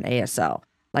kids learn ASL,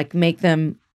 like make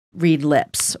them read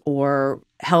lips or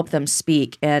help them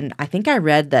speak. And I think I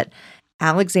read that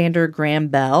Alexander Graham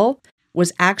Bell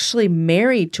was actually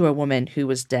married to a woman who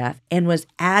was deaf and was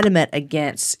adamant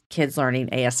against kids learning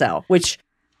ASL, which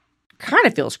kind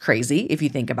of feels crazy if you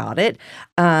think about it.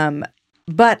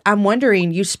 But I'm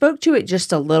wondering, you spoke to it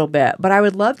just a little bit, but I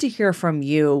would love to hear from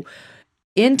you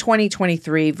in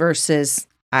 2023 versus,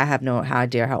 I have no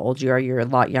idea how old you are. You're a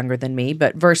lot younger than me,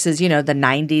 but versus, the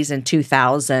 90s and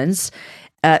 2000s,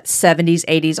 70s,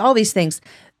 80s, all these things.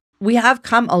 We have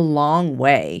come a long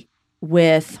way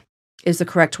with is the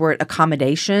correct word.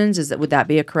 Accommodations, would that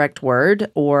be a correct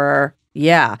word? Or,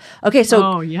 yeah. Okay, so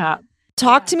Oh, yeah.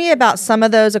 talk to me about some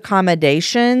of those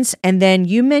accommodations. And then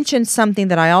you mentioned something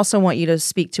that I also want you to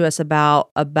speak to us about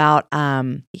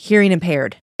hearing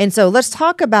impaired. And so let's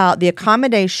talk about the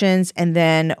accommodations and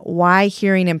then why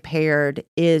hearing impaired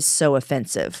is so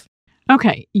offensive.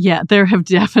 Okay. Yeah, there have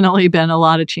definitely been a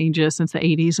lot of changes since the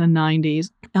 80s and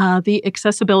 90s. The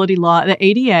accessibility law, the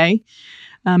ADA,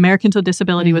 Americans with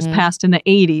Disability, was passed in the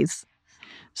 80s.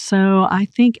 So I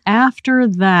think after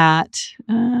that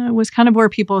was kind of where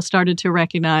people started to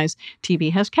recognize TV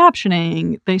has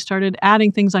captioning. They started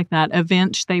adding things like that.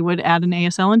 Events, they would add an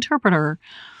ASL interpreter.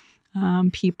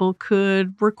 People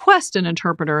could request an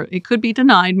interpreter. It could be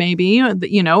denied, maybe,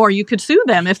 or you could sue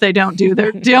them if they don't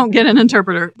get an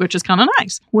interpreter, which is kind of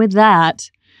nice. With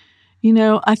that,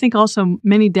 I think also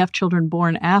many deaf children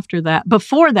born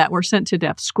before that, were sent to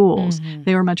deaf schools.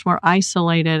 They were much more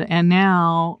isolated, and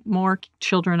now more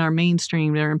children are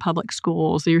mainstreamed. They're in public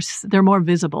schools. They're more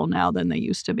visible now than they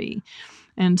used to be.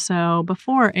 And so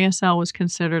before, ASL was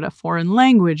considered a foreign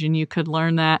language, and you could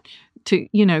learn that to,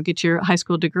 get your high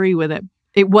school degree with it.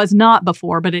 It was not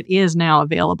before, but it is now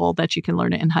available that you can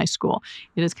learn it in high school.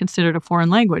 It is considered a foreign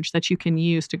language that you can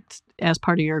use as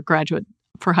part of your graduate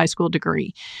for high school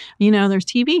degree. There's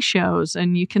TV shows,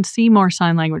 and you can see more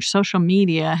sign language. Social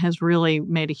media has really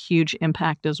made a huge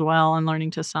impact as well on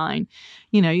learning to sign.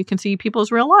 You can see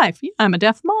people's real life. Yeah, I'm a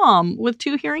deaf mom with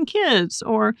 2 hearing kids,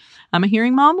 or I'm a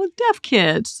hearing mom with deaf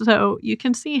kids. So you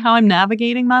can see how I'm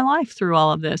navigating my life through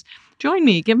all of this. Join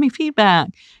me, give me feedback,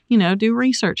 do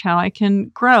research, how I can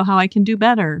grow, how I can do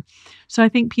better. So I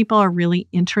think people are really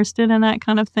interested in that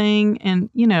kind of thing. And,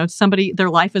 their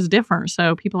life is different.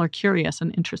 So people are curious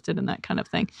and interested in that kind of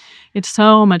thing. It's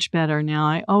so much better now.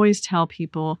 I always tell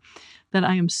people that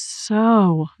I am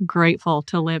so grateful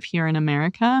to live here in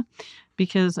America,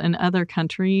 because in other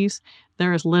countries,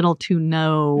 there is little to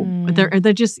no.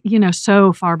 They're just,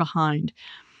 so far behind.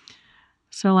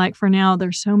 So like for now,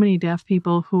 there's so many deaf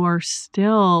people who are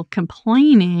still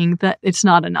complaining that it's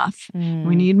not enough.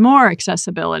 We need more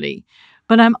accessibility.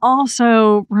 But I'm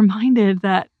also reminded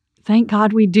that thank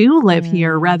God we do live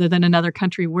here rather than another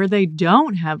country where they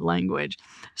don't have language.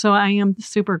 So I am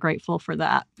super grateful for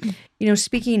that.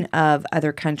 Speaking of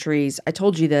other countries, I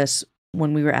told you this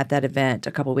when we were at that event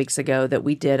a couple of weeks ago, that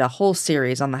we did a whole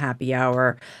series on the happy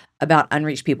hour about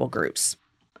unreached people groups.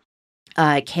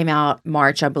 It came out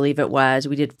March, I believe it was.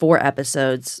 We did 4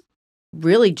 episodes,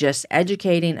 really just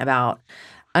educating about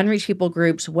unreached people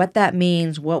groups, what that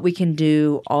means, what we can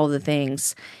do, all the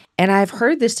things. And I've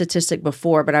heard this statistic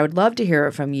before, but I would love to hear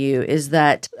it from you, is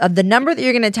that of the number that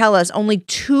you're going to tell us, only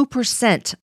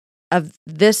 2% of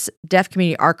this deaf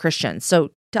community are Christians.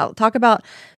 So talk about,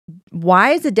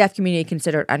 why is the deaf community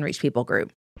considered unreached people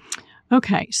group?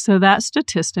 Okay, so that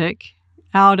statistic,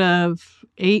 out of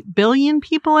 8 billion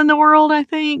people in the world, I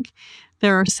think,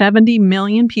 there are 70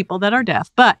 million people that are deaf.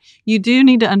 But you do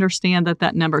need to understand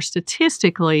that number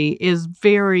statistically is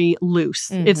very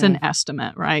loose. It's an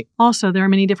estimate, right? Also, there are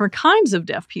many different kinds of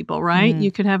deaf people, right?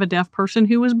 You could have a deaf person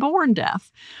who was born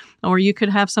deaf, or you could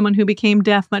have someone who became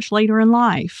deaf much later in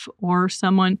life, or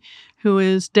someone who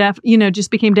is deaf,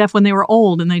 just became deaf when they were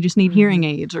old and they just need hearing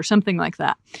aids or something like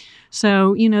that.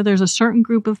 So, there's a certain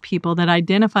group of people that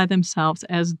identify themselves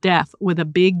as deaf with a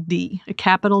big D, a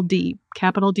capital D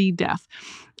deaf.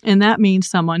 And that means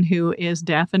someone who is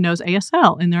deaf and knows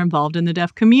ASL, and they're involved in the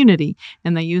deaf community,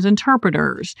 and they use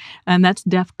interpreters, and that's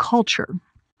deaf culture.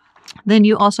 Then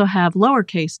you also have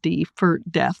lowercase d for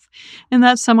deaf, and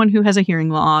that's someone who has a hearing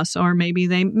loss, or maybe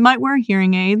they might wear a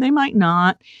hearing aid, they might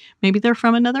not. Maybe they're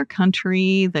from another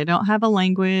country, they don't have a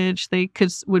language, they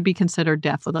would be considered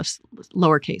deaf with a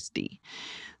lowercase d.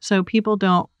 So people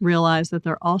don't realize that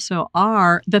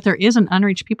there is an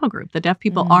unreached people group. The deaf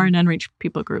people are an unreached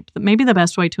people group. Maybe the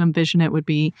best way to envision it would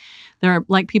be, there are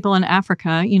like people in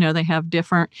Africa, they have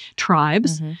different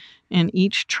tribes. And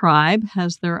each tribe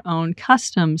has their own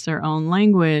customs, their own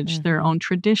language, their own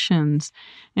traditions.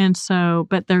 And so,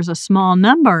 but there's a small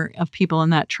number of people in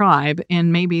that tribe,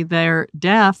 and maybe they're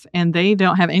deaf and they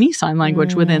don't have any sign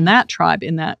language within that tribe,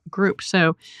 in that group.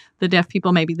 So the deaf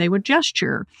people, maybe they would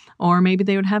gesture, or maybe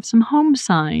they would have some home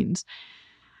signs.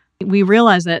 We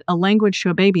realize that a language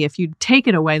to a baby, if you take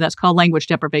it away, that's called language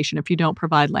deprivation if you don't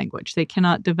provide language. They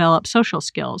cannot develop social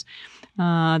skills.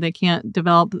 They can't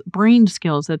develop brain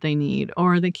skills that they need,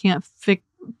 or they can't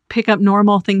pick up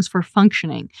normal things for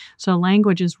functioning. So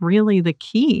language is really the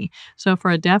key. So for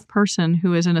a deaf person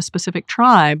who is in a specific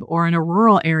tribe or in a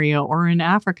rural area or in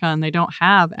Africa and they don't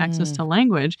have access to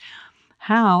language,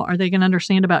 how are they going to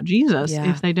understand about Jesus Yeah.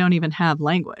 if they don't even have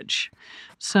language?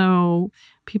 So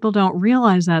people don't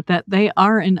realize that they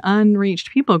are an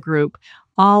unreached people group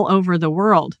all over the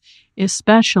world,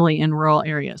 especially in rural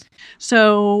areas.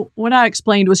 So what I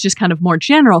explained was just kind of more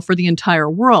general for the entire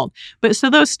world. But so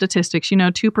those statistics,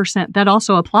 2%, that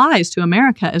also applies to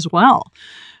America as well.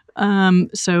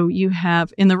 So you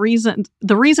have, and the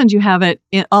reasons you have it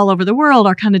all over the world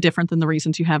are kind of different than the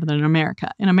reasons you have it in America.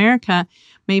 In America,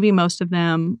 maybe most of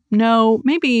them know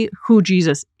maybe who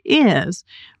Jesus is,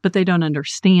 but they don't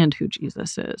understand who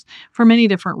Jesus is for many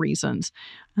different reasons.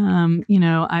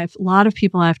 A lot of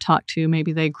people I've talked to,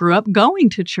 maybe they grew up going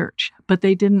to church, but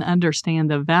they didn't understand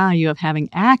the value of having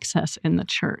access in the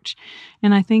church.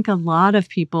 And I think a lot of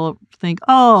people think,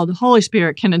 oh, the Holy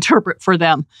Spirit can interpret for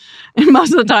them. And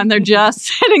most of the time they're just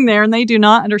sitting there and they do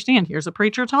not understand. Here's a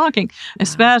preacher talking,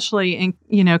 especially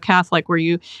in, Catholic, where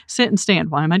you sit and stand.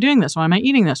 Why am I doing this? Why am I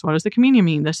eating this? What does the communion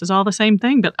mean? This is all the same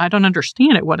thing, but I don't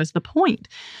understand it. What is the point?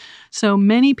 So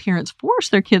many parents force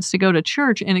their kids to go to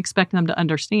church and expect them to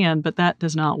understand, but that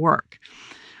does not work.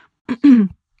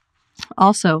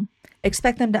 Also,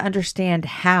 expect them to understand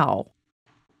how.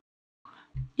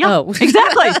 Yeah, oh.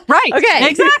 Exactly. Right. Okay.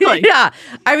 Exactly. Yeah.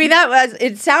 I mean,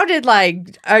 it sounded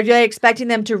like, are they expecting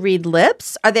them to read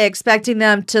lips? Are they expecting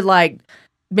them to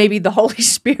maybe the Holy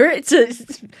Spirit to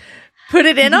put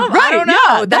it in them? Right. I don't know.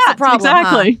 Yeah, That's the problem.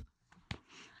 Exactly. Huh?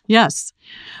 Yes.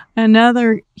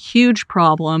 Another huge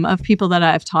problem of people that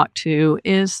I've talked to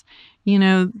is,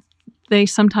 they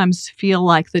sometimes feel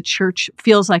like the church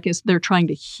feels like they're trying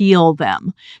to heal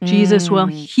them. Jesus will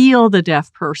heal the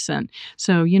deaf person.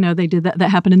 So, they did that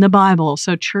happened in the Bible.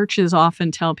 So churches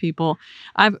often tell people,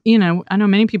 I know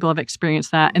many people have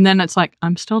experienced that. And then it's like,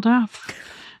 I'm still deaf.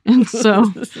 And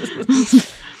so,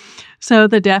 so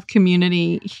the deaf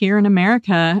community here in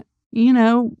America,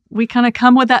 we kind of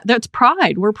come with that. That's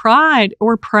pride. We're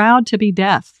proud to be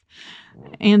deaf.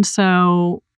 And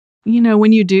so,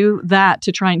 when you do that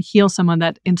to try and heal someone,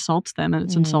 that insults them and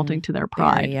it's insulting to their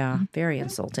pride. Very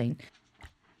insulting.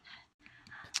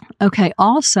 Okay.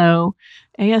 Also,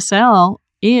 ASL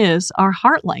is our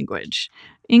heart language.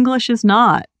 English is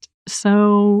not.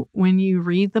 So when you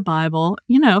read the Bible,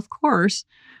 of course,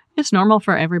 it's normal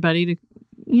for everybody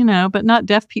to, but not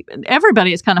deaf people.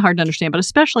 Everybody, it's kind of hard to understand, but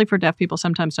especially for deaf people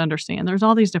sometimes to understand. There's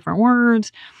all these different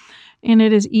words, and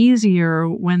it is easier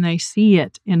when they see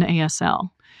it in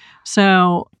ASL.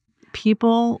 So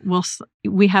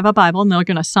we have a Bible, and they're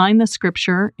going to sign the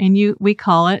scripture, and we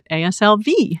call it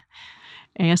ASLV.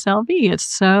 ASLV, it's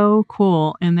so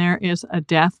cool. And there is a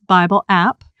deaf Bible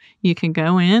app. You can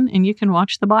go in and you can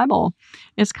watch the Bible.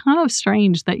 It's kind of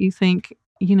strange that you think,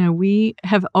 we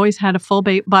have always had a full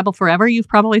Bible forever. You've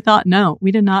probably thought, no,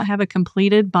 we did not have a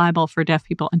completed Bible for deaf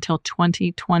people until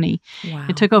 2020. Wow.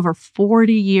 It took over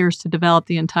 40 years to develop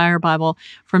the entire Bible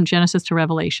from Genesis to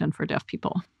Revelation for deaf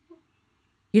people.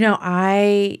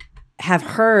 I have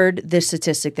heard this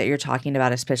statistic that you're talking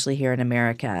about, especially here in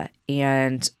America,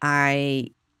 and I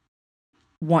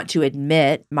want to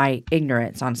admit my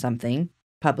ignorance on something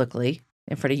publicly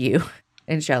in front of you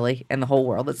and Shelley and the whole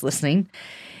world that's listening,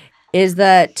 is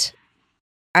that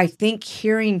I think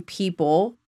hearing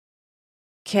people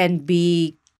can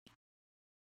be,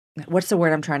 what's the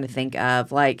word I'm trying to think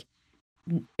of?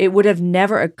 It would have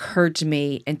never occurred to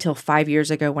me until 5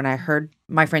 years ago when I heard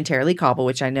my friend Tara Lee Cobble,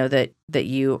 which I know that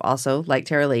you also like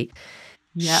Tara Lee.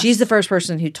 Yes. She's the first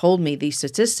person who told me these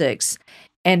statistics.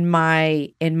 And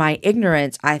in my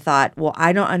ignorance, I thought, well,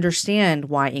 I don't understand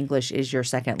why English is your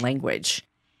second language.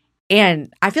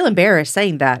 And I feel embarrassed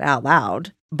saying that out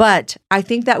loud, but I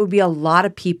think that would be a lot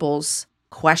of people's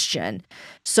question.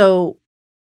 So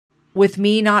with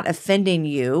me not offending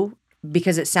you,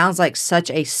 because it sounds like such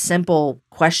a simple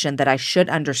question that I should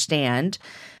understand,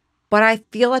 but I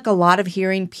feel like a lot of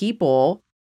hearing people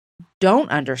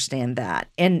don't understand that.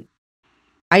 And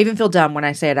I even feel dumb when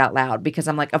I say it out loud because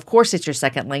I'm like, of course it's your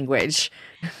second language.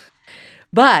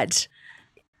 But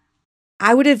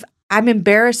I'm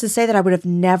embarrassed to say that I would have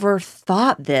never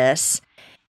thought this.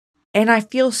 And I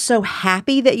feel so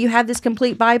happy that you have this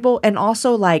complete Bible, and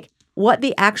also what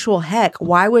the actual heck?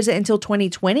 Why was it until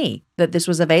 2020 that this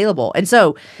was available? And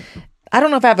so I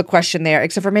don't know if I have a question there,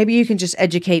 except for maybe you can just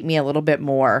educate me a little bit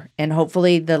more. And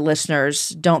hopefully the listeners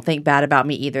don't think bad about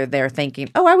me either. They're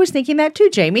thinking, oh, I was thinking that too,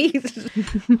 Jamie.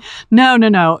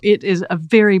 No. It is a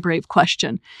very brave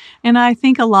question. And I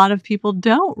think a lot of people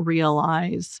don't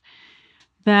realize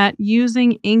that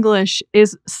using English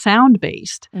is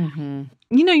sound-based. Mm-hmm.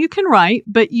 You can write,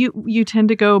 but you tend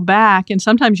to go back, and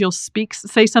sometimes you'll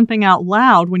say something out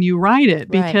loud when you write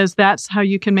it, because that's how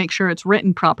you can make sure it's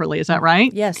written properly. Is that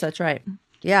right? Yes, that's right.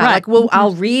 Yeah. Right. Like, well,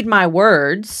 I'll read my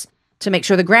words to make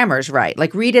sure the grammar is right.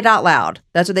 Like, read it out loud.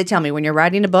 That's what they tell me. When you're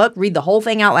writing a book, read the whole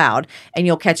thing out loud and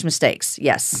you'll catch mistakes.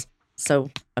 Yes.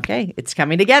 So, okay, it's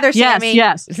coming together, Sammy.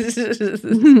 Yes.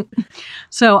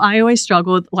 So I always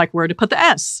struggle with like where to put the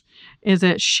S. Is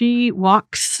it she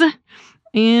walks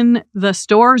in the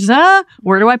stores?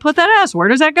 Where do I put that S? Where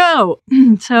does that go?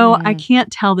 So I can't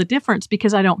tell the difference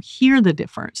because I don't hear the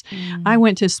difference. I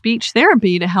went to speech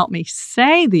therapy to help me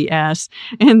say the S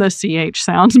and the CH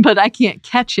sounds, but I can't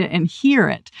catch it and hear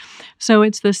it. So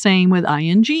it's the same with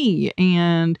ing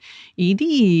and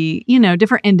ed,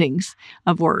 different endings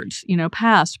of words,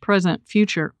 past, present,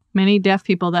 future. Many deaf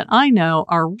people that I know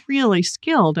are really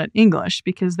skilled at English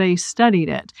because they studied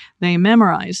it, they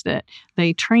memorized it,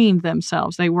 they trained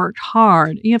themselves, they worked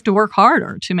hard. You have to work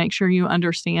harder to make sure you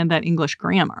understand that English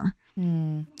grammar.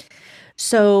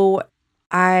 So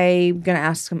I'm going to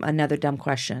ask him another dumb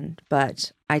question,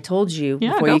 but I told you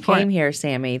before you came here,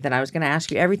 Sammy, that I was going to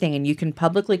ask you everything, and you can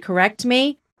publicly correct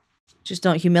me. Just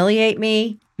don't humiliate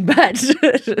me, but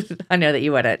I know that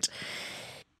you wouldn't.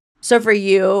 So for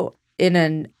you,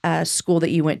 in a school that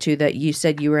you went to, that you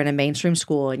said you were in a mainstream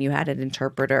school and you had an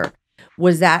interpreter,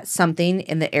 was that something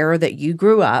in the era that you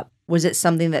grew up? Was it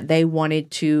something that they wanted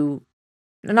to,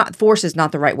 not force is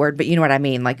not the right word, but you know what I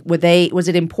mean? Like, was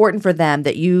it important for them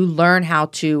that you learn how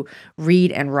to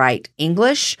read and write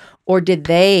English, or did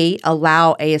they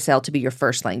allow ASL to be your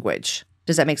first language?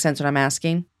 Does that make sense what I'm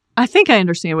asking? I think I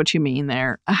understand what you mean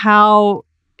there. How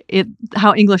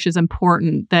English is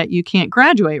important, that you can't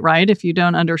graduate, right, if you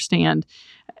don't understand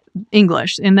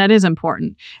English, and that is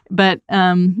important. But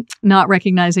not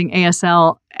recognizing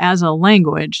ASL as a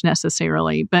language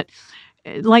necessarily. But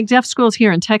like deaf schools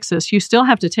here in Texas, you still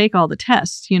have to take all the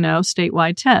tests,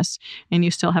 statewide tests, and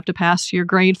you still have to pass your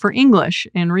grade for English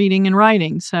and reading and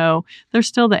writing. So there's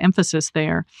still the emphasis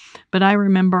there. But I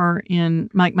remember in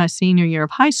my senior year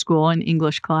of high school in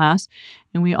English class,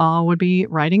 and we all would be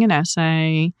writing an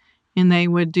essay, and they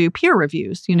would do peer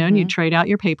reviews, and you'd trade out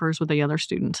your papers with the other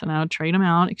students, and I would trade them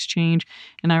out, exchange.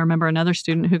 And I remember another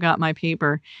student who got my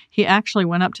paper, he actually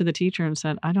went up to the teacher and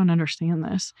said, "I don't understand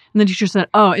this." And the teacher said,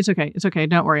 "Oh, it's okay.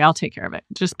 Don't worry. I'll take care of it.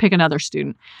 Just pick another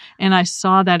student." And I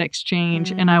saw that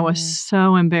exchange and I was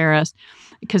so embarrassed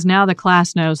because now the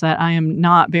class knows that I am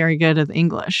not very good at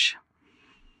English.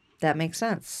 That makes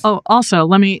sense. Oh, also,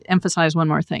 let me emphasize one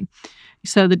more thing.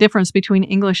 So the difference between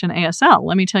English and ASL,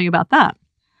 let me tell you about that.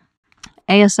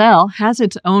 ASL has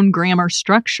its own grammar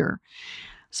structure.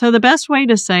 So the best way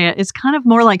to say it is kind of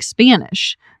more like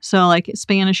Spanish. So like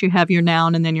Spanish, you have your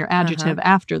noun and then your adjective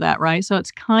after that, right? So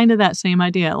it's kind of that same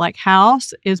idea. Like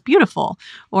house is beautiful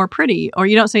or pretty, or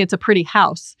you don't say it's a pretty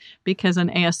house, because in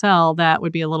ASL, that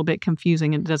would be a little bit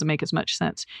confusing and it doesn't make as much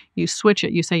sense. You switch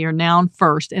it. You say your noun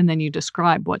first and then you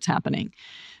describe what's happening.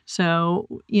 So,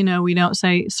 we don't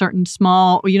say certain words.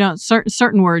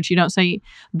 You don't say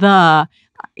the,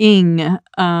 ing,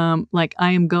 like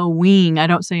I am going. I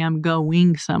don't say I'm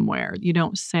going somewhere. You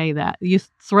don't say that. You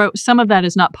throw, some of that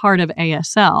is not part of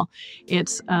ASL.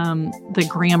 It's, the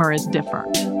grammar is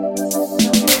different.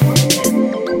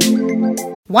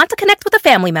 Want to connect with a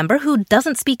family member who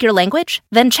doesn't speak your language?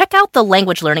 Then check out the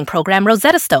language learning program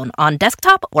Rosetta Stone on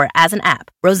desktop or as an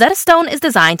app. Rosetta Stone is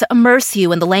designed to immerse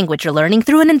you in the language you're learning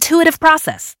through an intuitive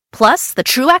process. Plus, the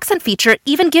True Accent feature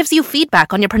even gives you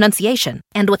feedback on your pronunciation.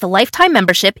 And with a lifetime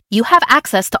membership, you have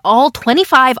access to all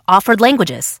 25 offered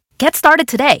languages. Get started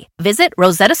today. Visit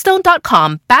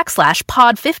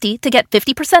rosettastone.com/pod50 to get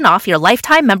 50% off your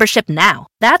lifetime membership now.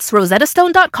 That's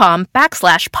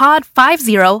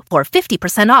rosettastone.com/pod50 for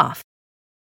 50% off.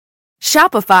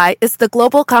 Shopify is the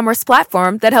global commerce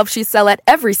platform that helps you sell at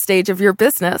every stage of your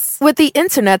business. With the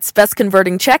internet's best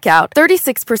converting checkout,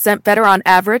 36% better on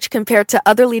average compared to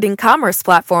other leading commerce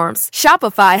platforms,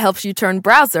 Shopify helps you turn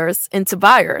browsers into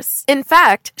buyers. In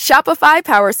fact, Shopify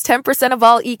powers 10% of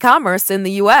all e-commerce in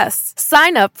the U.S.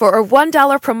 Sign up for a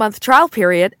 $1 per month trial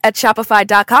period at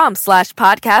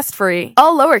shopify.com/podcastfree.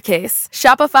 All lowercase,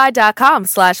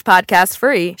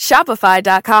 shopify.com/podcastfree,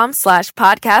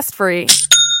 shopify.com/podcastfree.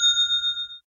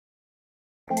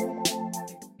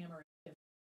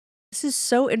 This is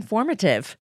so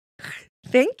informative.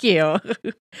 Thank you.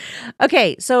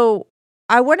 Okay, so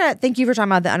I want to thank you for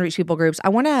talking about the unreached people groups. I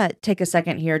want to take a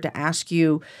second here to ask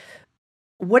you,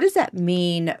 what does that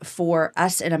mean for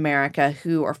us in America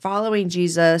who are following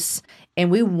Jesus and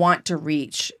we want to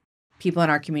reach people in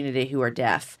our community who are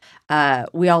deaf.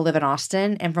 We all live in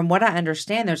Austin, and from what I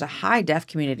understand, there's a high deaf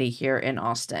community here in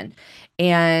Austin.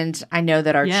 And I know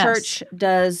that our church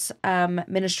does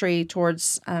ministry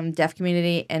towards deaf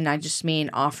community, and I just mean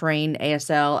offering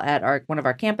ASL at one of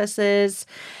our campuses.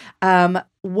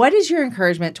 What is your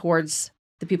encouragement towards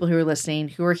the people who are listening,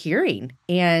 who are hearing?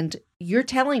 And you're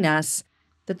telling us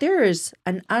that there is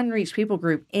an unreached people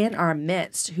group in our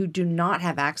midst who do not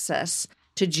have access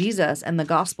to Jesus and the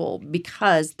gospel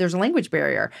because there's a language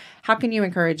barrier. How can you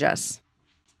encourage us?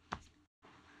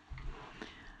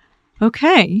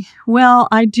 Okay. Well,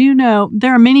 I do know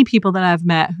there are many people that I've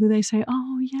met who they say,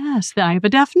 oh, yes, I have a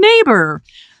deaf neighbor,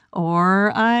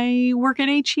 or I work at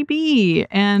HEB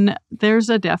and there's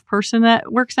a deaf person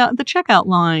that works out at the checkout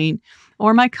line,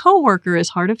 or my coworker is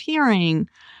hard of hearing.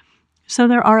 So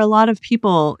there are a lot of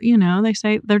people, they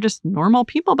say they're just normal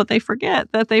people, but they forget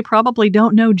that they probably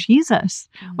don't know Jesus,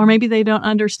 or maybe they don't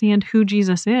understand who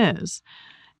Jesus is.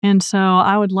 And so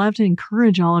I would love to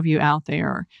encourage all of you out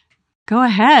there. Go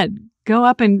ahead, go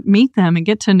up and meet them and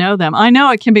get to know them. I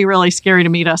know it can be really scary to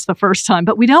meet us the first time,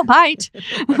 but we don't bite.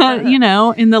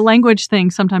 In the language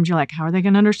thing, sometimes you're like, how are they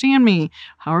going to understand me?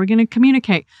 How are we going to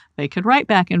communicate? They could write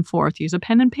back and forth, use a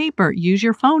pen and paper, use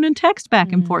your phone and text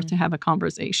back and forth to have a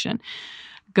conversation.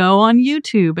 Go on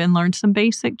YouTube and learn some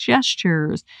basic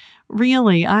gestures.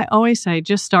 Really, I always say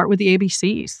just start with the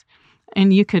ABCs.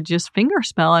 And you could just finger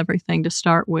spell everything to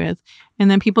start with.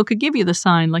 And then people could give you the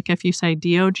sign. Like if you say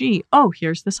DOG, oh,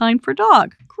 here's the sign for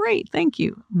dog. Great, thank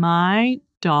you. My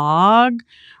dog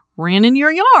ran in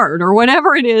your yard, or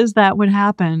whatever it is that would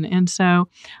happen. And so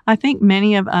I think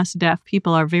many of us deaf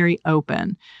people are very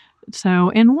open.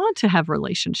 And want to have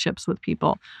relationships with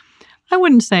people. I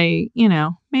wouldn't say,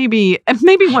 maybe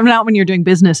not when you're doing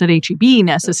business at HEB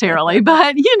necessarily,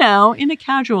 but, in a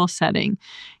casual setting.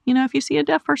 If you see a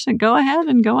deaf person, go ahead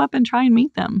and go up and try and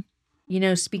meet them.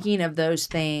 Speaking of those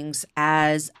things,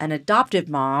 as an adoptive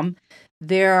mom,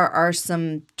 there are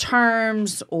some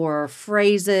terms or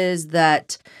phrases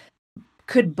that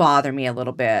could bother me a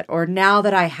little bit. Or now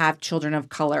that I have children of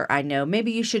color, I know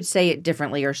maybe you should say it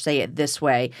differently or say it this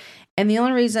way. And the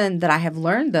only reason that I have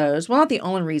learned those, well, not the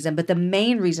only reason, but the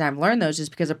main reason I've learned those is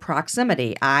because of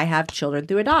proximity. I have children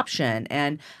through adoption,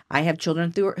 and I have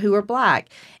children who are Black.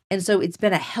 And so it's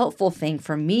been a helpful thing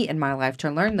for me in my life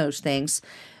to learn those things.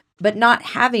 But not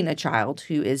having a child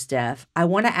who is deaf, I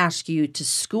want to ask you to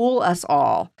school us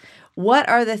all. What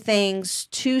are the things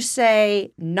to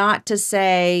say, not to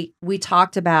say? We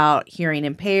talked about hearing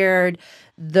impaired,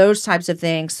 those types of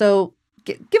things. So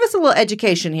give us a little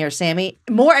education here, Sammi.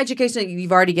 More education than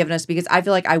you've already given us, because I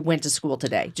feel like I went to school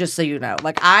today, just so you know.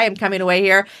 Like, I am coming away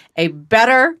here a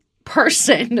better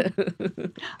person.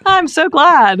 I'm so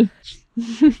glad.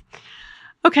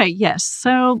 Okay, yes.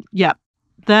 So, yeah,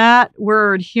 that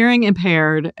word, hearing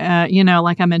impaired,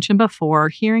 like I mentioned before,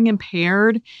 hearing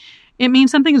impaired, it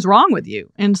means something is wrong with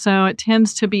you. And so it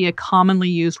tends to be a commonly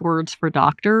used words for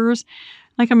doctors.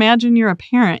 Like, imagine you're a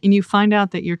parent and you find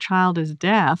out that your child is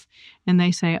deaf, and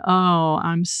they say, oh,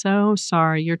 I'm so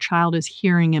sorry, your child is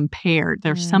hearing impaired.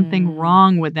 There's something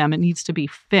wrong with them. It needs to be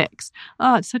fixed.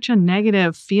 Oh, it's such a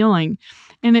negative feeling.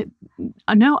 And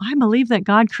I believe that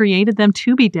God created them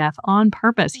to be deaf on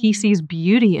purpose. He sees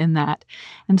beauty in that.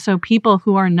 And so people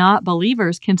who are not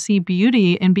believers can see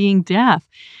beauty in being deaf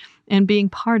and being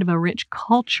part of a rich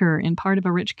culture and part of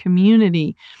a rich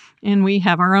community. And we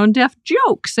have our own deaf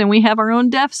jokes, and we have our own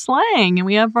deaf slang, and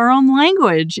we have our own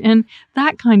language and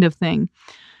that kind of thing.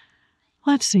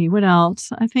 Let's see, what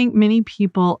else? I think many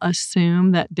people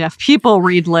assume that deaf people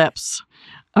read lips.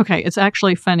 Okay, it's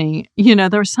actually funny. There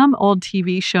was some old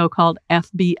TV show called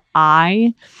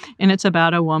FBI, and it's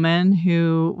about a woman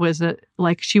who was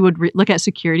she would look at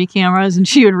security cameras and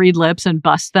she would read lips and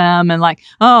bust them, and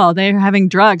they're having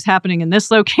drugs happening in this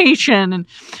location. And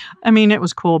I mean, it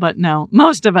was cool, but no,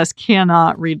 most of us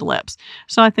cannot read lips.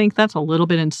 So I think that's a little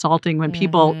bit insulting when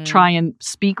people try and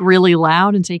speak really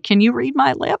loud and say, can you read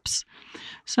my lips?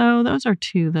 So those are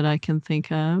two that I can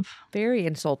think of. Very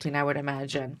insulting, I would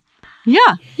imagine.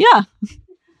 Yeah.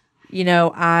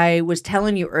 I was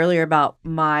telling you earlier about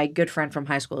my good friend from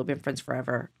high school. We've been friends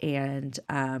forever. And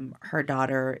her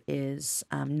daughter is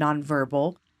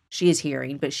nonverbal. She is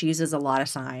hearing, but she uses a lot of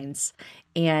signs.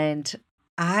 And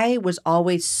I was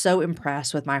always so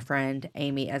impressed with my friend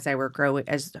Amy as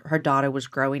her daughter was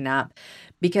growing up,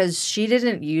 because she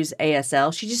didn't use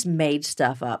ASL. She just made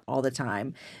stuff up all the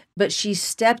time. But she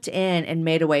stepped in and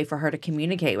made a way for her to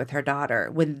communicate with her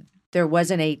daughter when there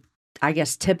wasn't a I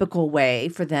guess, typical way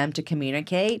for them to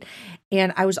communicate.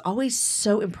 And I was always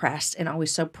so impressed and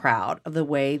always so proud of the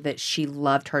way that she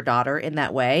loved her daughter in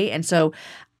that way. And so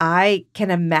I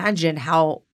can imagine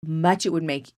how much it would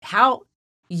make, how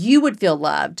you would feel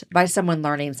loved by someone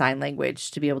learning sign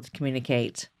language to be able to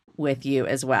communicate with you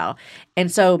as well.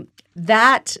 And so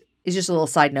that is just a little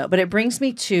side note, but it brings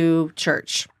me to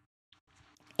church.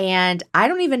 And I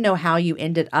don't even know how you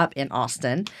ended up in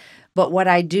Austin, but what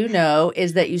I do know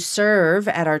is that you serve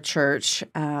at our church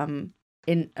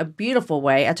in a beautiful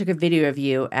way. I took a video of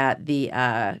you at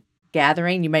the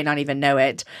gathering, you may not even know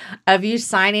it, of you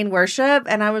signing worship.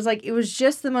 And I was like, it was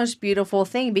just the most beautiful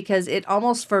thing, because it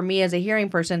almost, for me as a hearing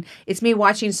person, it's me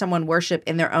watching someone worship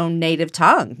in their own native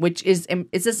tongue, which is,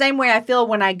 it's the same way I feel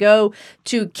when I go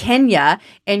to Kenya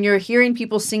and you're hearing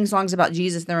people sing songs about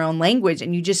Jesus in their own language.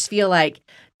 And you just feel like,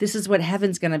 this is what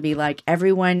heaven's going to be like.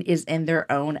 Everyone is in their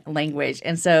own language.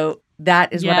 And so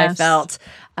that is what I felt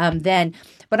then.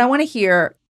 But I want to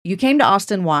hear, you came to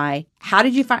Austin, why? How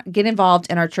did you get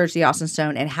involved in our church, the Austin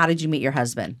Stone? And how did you meet your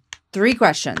husband? 3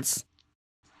 questions.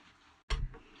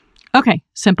 Okay,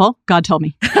 simple. God told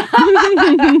me.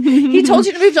 He told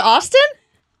you to move to Austin?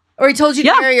 Or he told you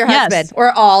to marry your husband? Yes.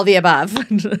 Or all the above?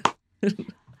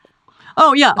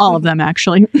 Oh, yeah, all of them,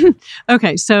 actually.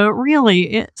 Okay, so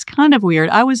really, it's kind of weird.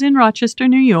 I was in Rochester,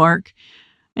 New York,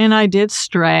 and I did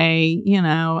stray.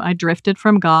 I drifted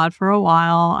from God for a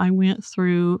while. I went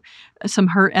through some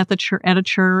hurt at a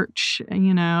church,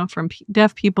 from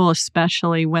deaf people,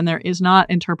 especially when there is not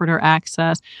interpreter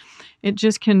access. It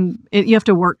just you have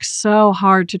to work so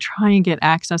hard to try and get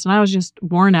access. And I was just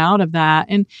worn out of that.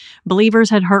 And believers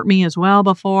had hurt me as well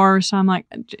before. So I'm like,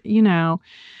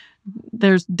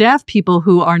 there's deaf people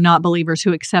who are not believers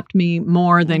who accept me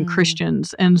more than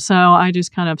Christians. And so I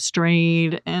just kind of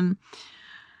strayed, and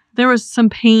there was some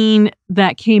pain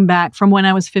that came back from when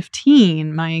I was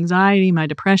 15. My anxiety, my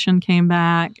depression came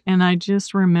back. And I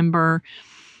just remember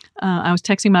I was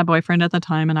texting my boyfriend at the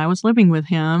time, and I was living with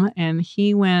him, and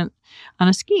he went on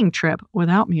a skiing trip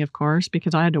without me, of course,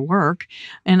 because I had to work.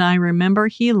 And I remember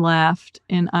he left,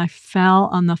 and I fell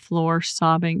on the floor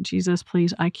sobbing, Jesus,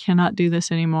 please, I cannot do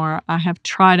this anymore. I have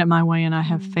tried it my way and I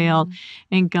have failed.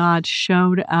 And God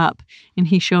showed up, and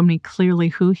he showed me clearly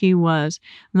who he was.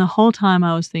 And the whole time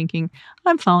I was thinking,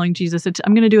 I'm following Jesus.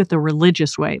 I'm going to do it the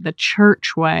religious way, the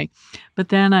church way. But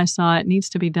then I saw it needs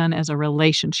to be done as a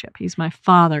relationship. He's my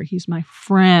father. He's my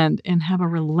friend, and have a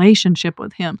relationship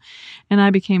with him. And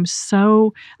I became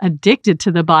so addicted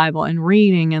to the Bible and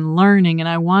reading and learning. And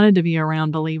I wanted to be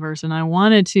around believers, and I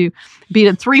wanted to be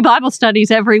at 3 Bible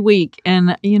studies every week.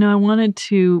 And, I wanted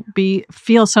to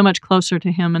feel so much closer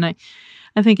to him. And I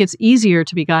think it's easier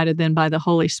to be guided than by the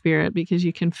Holy Spirit, because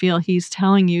you can feel he's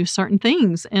telling you certain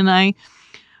things. And I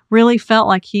really felt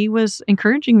like he was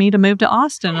encouraging me to move to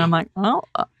Austin. And I'm like, well,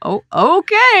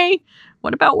 okay.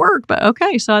 What about work? But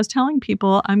okay. So I was telling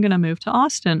people I'm going to move to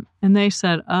Austin. And they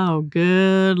said, oh,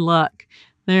 good luck.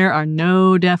 There are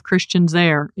no deaf Christians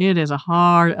there. It is a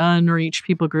hard, unreached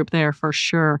people group there for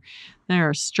sure. There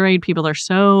are straight people. They're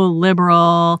so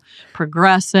liberal,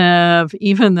 progressive.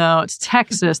 Even though it's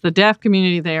Texas, the deaf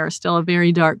community there is still a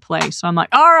very dark place. So I'm like,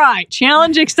 all right,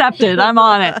 challenge accepted. I'm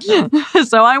on it.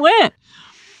 So I went.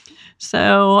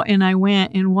 And I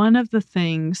went, and one of the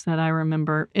things that I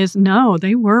remember is, no,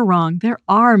 they were wrong. There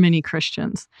are many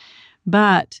Christians.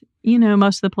 But,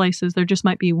 most of the places, there just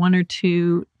might be 1 or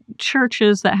 2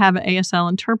 churches that have an ASL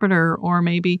interpreter, or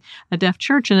maybe a deaf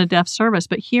church and a deaf service.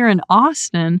 But here in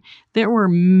Austin, there were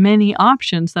many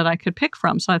options that I could pick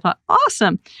from. So I thought,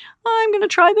 awesome, I'm going to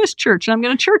try this church, and I'm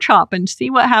going to church hop and see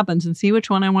what happens and see which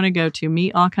one I want to go to,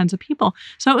 meet all kinds of people.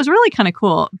 So it was really kind of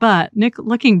cool. But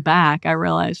looking back, I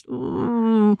realized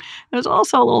it was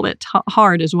also a little bit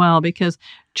hard as well, because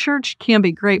church can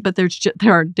be great, but there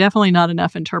are definitely not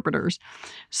enough interpreters.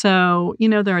 So,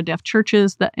 there are deaf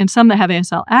churches and some that have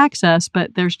ASL access,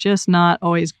 but there's just not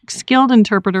always skilled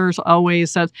interpreters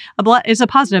always. So it's a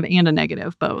positive and a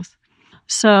negative, both.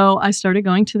 So I started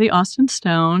going to the Austin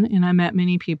Stone, and I met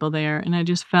many people there, and I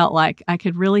just felt like I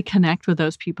could really connect with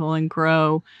those people and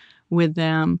grow with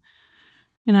them.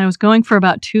 And I was going for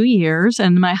about 2 years,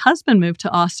 and my husband moved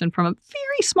to Austin from a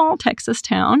very small Texas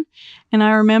town. And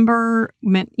I remember,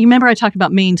 I talked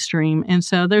about mainstream. And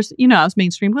so I was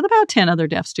mainstream with about 10 other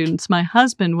deaf students. My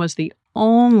husband was the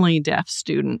only deaf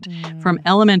student from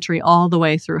elementary all the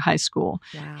way through high school.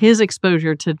 Wow. His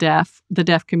exposure to the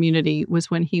deaf community was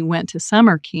when he went to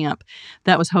summer camp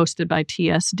that was hosted by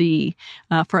TSD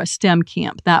for a STEM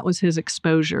camp. That was his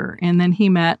exposure. And then he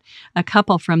met a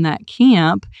couple from that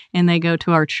camp, and they go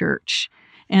to our church.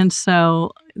 And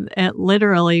so it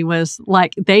literally was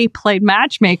like they played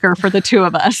matchmaker for the two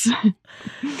of us.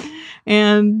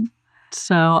 And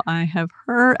so I had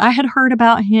heard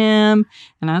about him,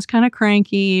 and I was kind of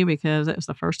cranky because it was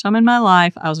the first time in my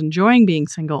life I was enjoying being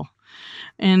single.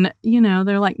 And,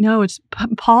 they're like, no,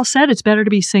 Paul said it's better to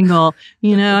be single.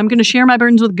 I'm going to share my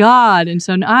burdens with God. And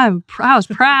so I was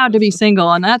proud to be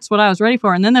single, and that's what I was ready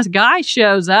for. And then this guy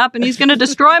shows up, and he's going to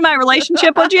destroy my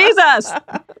relationship with Jesus.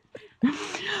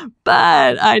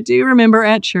 But I do remember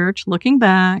at church, looking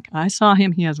back, I saw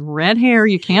him. He has red hair.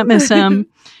 You can't miss him.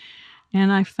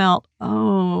 And I felt,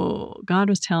 oh, God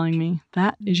was telling me,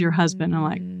 that is your husband. I'm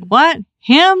like, what?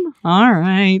 Him? All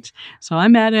right. So I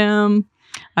met him.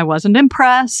 I wasn't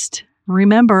impressed.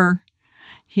 Remember,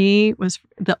 he was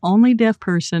the only deaf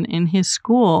person in his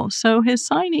school. So his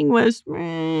signing was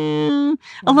a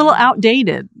little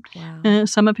outdated. Wow.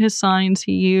 Some of his signs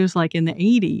he used like in the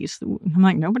 80s. I'm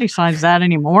like, nobody signs that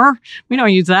anymore. We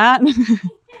don't use that.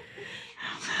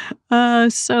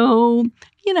 So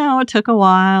it took a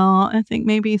while. I think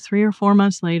maybe 3 or 4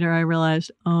 months later, I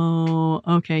realized, oh,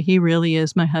 okay, he really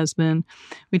is my husband.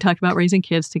 We talked about raising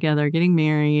kids together, getting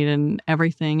married and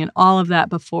everything, and all of that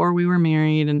before we were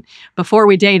married and before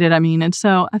we dated, And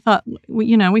so I thought,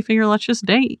 we figured let's just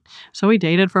date. So we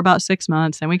dated for about 6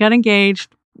 months, and we got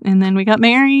engaged, and then we got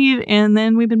married, and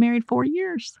then we've been married 4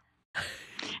 years.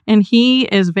 And he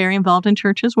is very involved in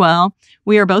church as well.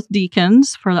 We are both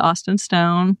deacons for the Austin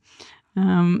Stone.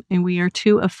 And we are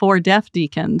 2 of 4 deaf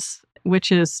deacons,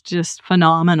 which is just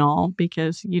phenomenal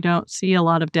because you don't see a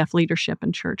lot of deaf leadership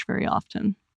in church very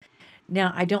often.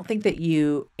 Now, I don't think that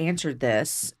you answered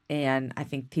this, and I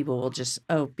think people will just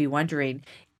be wondering,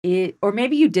 or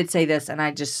maybe you did say this and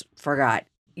I just forgot.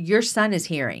 Your son is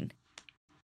hearing.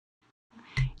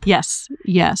 Yes.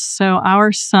 So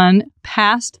our son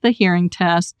passed the hearing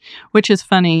test, which is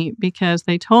funny because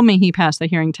they told me he passed the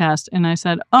hearing test. And I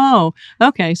said, oh,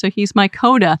 okay, so he's my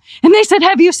coda. And they said,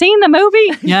 have you seen the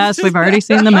movie? Yes, we've already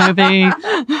seen the movie.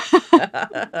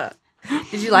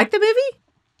 Did you like the movie?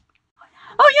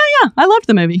 Oh, yeah. I loved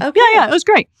the movie. Okay. Yeah, it was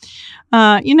great.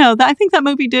 I think that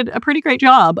movie did a pretty great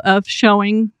job of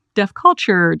showing deaf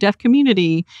culture, deaf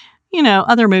community.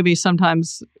 Other movies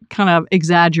sometimes kind of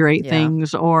exaggerate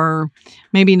things or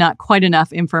maybe not quite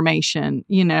enough information,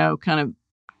 kind of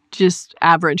just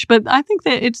average. But I think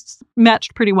that it's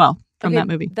matched pretty well from that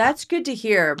movie. That's good to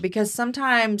hear because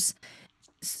sometimes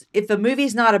if a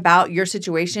movie's not about your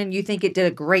situation, you think it did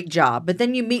a great job. But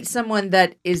then you meet someone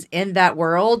that is in that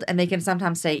world and they can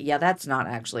sometimes say, yeah, that's not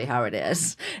actually how it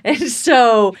is. And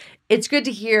so it's good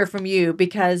to hear from you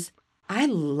because I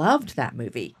loved that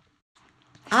movie.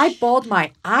 I bawled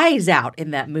my eyes out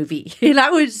in that movie, and I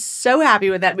was so happy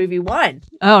when that movie won.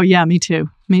 Oh, yeah, me too.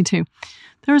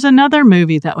 There was another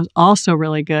movie that was also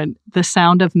really good, The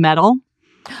Sound of Metal.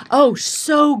 Oh,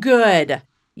 so good.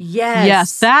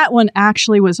 Yes, that one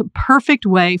actually was a perfect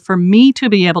way for me to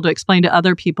be able to explain to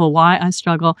other people why I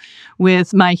struggle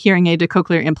with my hearing aid to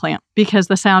cochlear implant because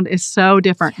the sound is so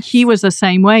different. Yes. He was the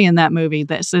same way in that movie.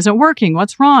 This isn't working.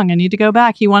 What's wrong? I need to go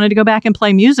back. He wanted to go back and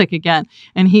play music again,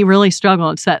 and he really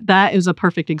struggled. So that is a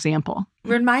perfect example.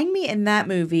 Remind me, in that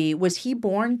movie, was he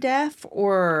born deaf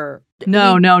or?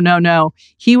 No.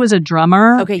 He was a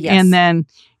drummer. Okay, yes. And then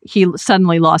he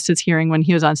suddenly lost his hearing when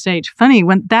he was on stage. Funny,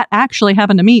 when that actually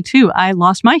happened to me too. I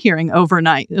lost my hearing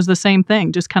overnight. It was the same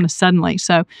thing, just kind of suddenly.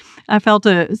 So I felt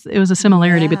it was a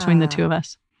similarity between the two of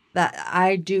us. That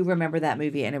I do remember that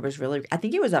movie, and it was really. I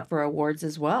think it was up for awards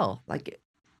as well. Maybe.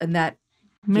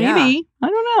 Yeah. I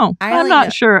don't know. I'm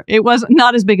not sure. It was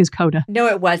not as big as Coda. No,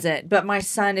 it wasn't. But my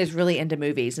son is really into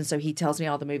movies, and so he tells me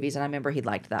all the movies, and I remember he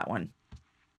liked that one.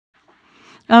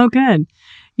 Oh, good.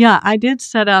 Yeah, I did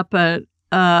set up a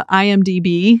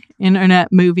IMDb,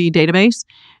 Internet Movie Database,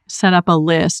 set up a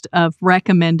list of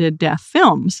recommended deaf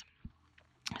films.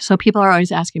 So people are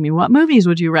always asking me, what movies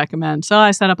would you recommend? So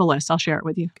I set up a list. I'll share it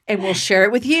with you. And we'll share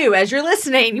it with you as you're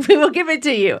listening. We will give it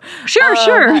to you. Sure.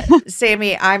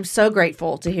 Sammi, I'm so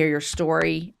grateful to hear your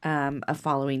story of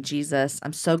following Jesus.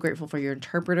 I'm so grateful for your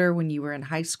interpreter when you were in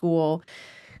high school,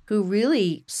 who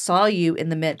really saw you in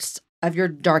the midst of your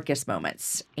darkest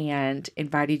moments and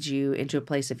invited you into a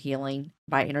place of healing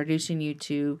by introducing you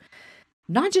to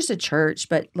not just a church,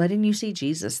 but letting you see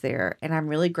Jesus there. And I'm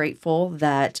really grateful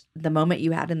that the moment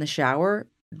you had in the shower,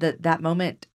 that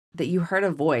moment that you heard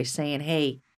a voice saying,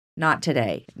 hey, not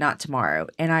today, not tomorrow.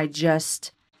 And I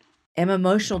just am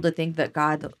emotional to think that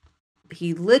God,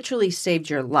 he literally saved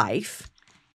your life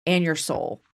and your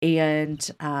soul. And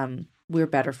we're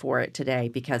better for it today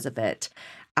because of it.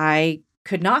 I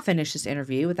could not finish this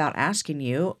interview without asking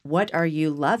you, what are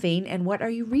you loving and what are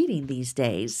you reading these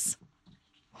days?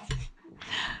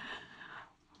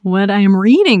 What I am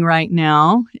reading right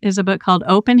now is a book called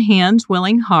Open Hands,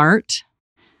 Willing Heart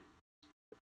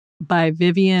by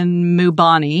Vivian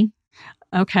Mubani.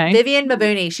 Okay. Vivian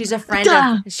Mabuni. She's a friend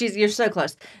of. You're so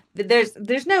close.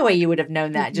 There's no way you would have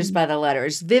known that just by the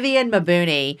letters. Vivian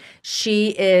Mabuni. She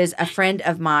is a friend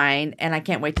of mine, and I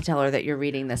can't wait to tell her that you're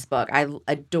reading this book. I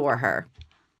adore her.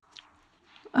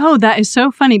 Oh, that is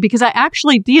so funny because I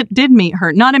actually did meet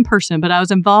her, not in person, but I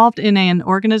was involved in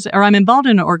I'm involved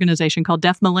in an organization called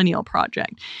Deaf Millennial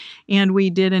Project. And we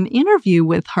did an interview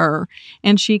with her,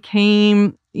 and she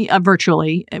came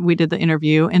virtually. We did the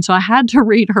interview. And so I had to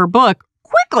read her book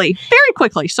very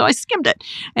quickly. So I skimmed it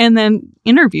and then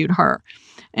interviewed her.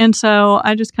 And so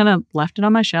I just kind of left it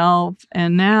on my shelf.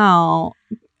 And now,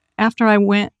 after I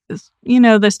went,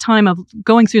 this time of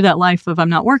going through that life of I'm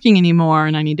not working anymore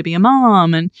and I need to be a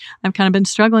mom, and I've kind of been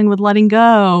struggling with letting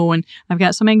go, and I've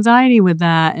got some anxiety with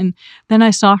that. And then I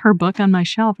saw her book on my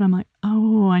shelf and I'm like,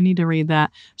 oh, I need to read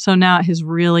that. So now it has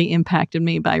really impacted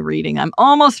me by reading. I'm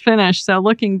almost finished. So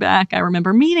looking back, I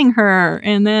remember meeting her,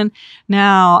 and then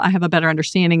now I have a better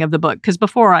understanding of the book, because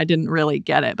before I didn't really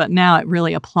get it, but now it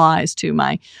really applies to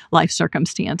my life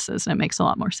circumstances and it makes a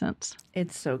lot more sense.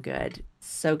 It's so good.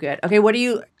 So good. Okay, what are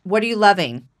you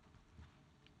loving?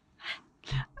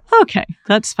 Okay,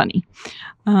 that's funny.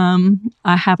 I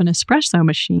have an espresso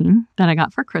machine that I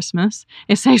got for Christmas.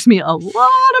 It saves me a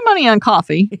lot of money on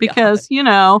coffee because,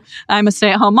 I'm a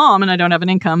stay-at-home mom and I don't have an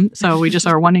income. So we just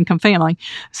are a one-income family.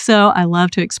 So I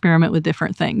love to experiment with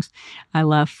different things. I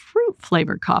love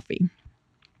fruit-flavored coffee.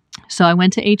 So I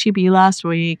went to H-E-B last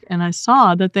week and I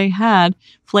saw that they had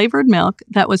flavored milk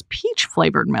that was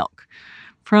peach-flavored milk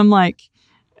from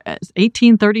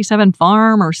 1837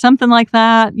 farm or something like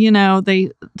that.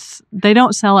 They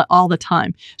don't sell it all the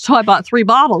time. So I bought 3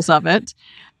 bottles of it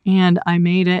and I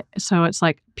made it so it's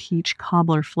like peach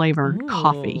cobbler flavored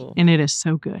coffee, and it is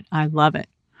so good. I love it.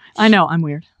 I know I'm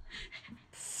weird.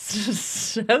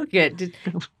 So good.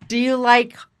 Do you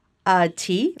like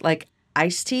tea, like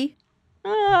iced tea?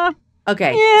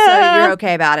 Okay, yeah. So you're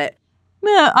okay about it.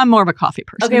 Yeah, I'm more of a coffee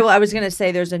person. Okay, well, I was going to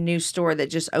say there's a new store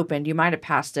that just opened. You might have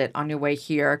passed it on your way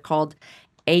here, called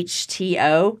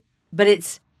HTO, but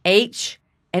it's H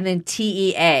and then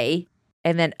TEA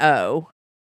and then O.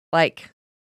 Like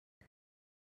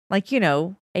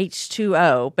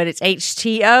H2O, but it's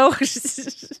HTO.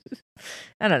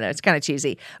 I don't know. It's kind of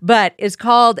cheesy, but it's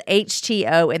called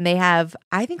HTO, and they have,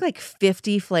 I think,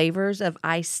 50 flavors of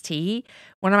iced tea.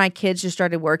 One of my kids just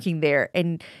started working there,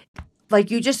 and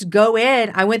you just go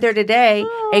in. I went there today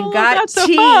and got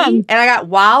tea, and I got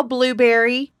wild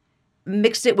blueberry,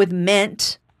 mixed it with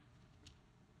mint.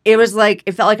 It was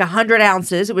it felt like 100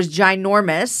 ounces. It was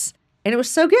ginormous, and it was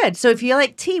so good. So if you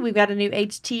like tea, we've got a new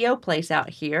HTO place out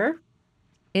here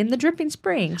in the Dripping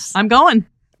Springs. I'm going.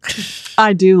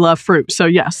 I do love fruit, so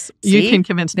yes, you can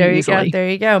convince me easily. There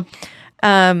you go.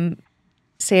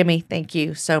 Sammi, thank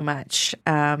you so much.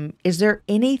 Is there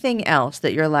anything else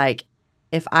that you're like,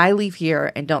 if I leave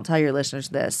here and don't tell your listeners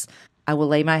this, I will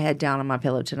lay my head down on my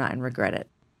pillow tonight and regret it?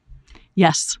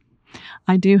 Yes.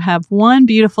 I do have one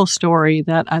beautiful story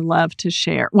that I love to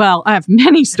share. Well, I have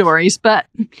many stories, but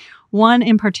one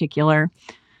in particular.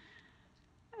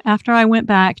 After I went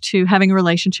back to having a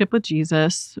relationship with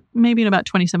Jesus, maybe in about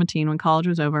 2017 when college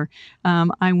was over,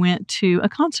 I went to a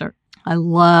concert. I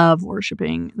love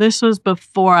worshiping. This was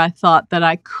before I thought that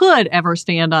I could ever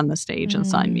stand on the stage and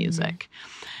sign music.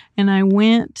 And I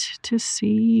went to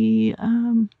see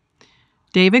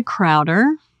David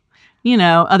Crowder,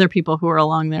 other people who were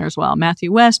along there as well.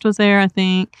 Matthew West was there, I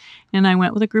think. And I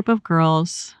went with a group of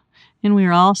girls, and we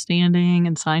were all standing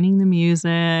and signing the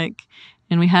music.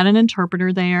 And we had an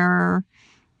interpreter there.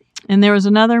 And there was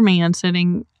another man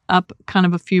sitting up kind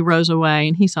of a few rows away,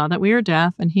 and he saw that we were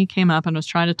deaf, and he came up and was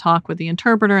trying to talk with the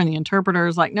interpreter, and the interpreter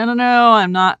is like, no,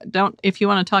 I'm not, if you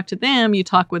want to talk to them, you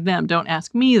talk with them. Don't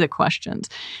ask me the questions,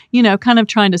 kind of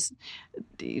trying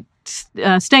to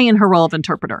stay in her role of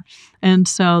interpreter. And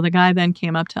so the guy then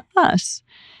came up to us,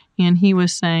 and he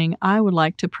was saying, I would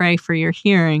like to pray for your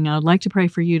hearing. I would like to pray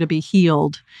for you to be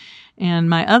healed. And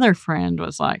my other friend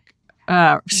was like,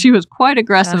 she was quite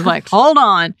aggressive, hold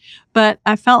on. But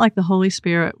I felt like the Holy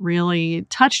Spirit really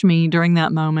touched me during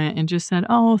that moment and just said,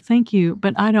 oh, thank you,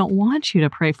 but I don't want you to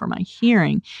pray for my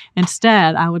hearing.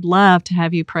 Instead, I would love to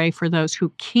have you pray for those who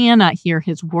cannot hear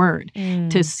his word,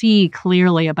 to see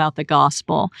clearly about the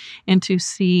gospel and to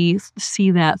see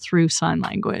that through sign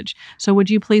language. So would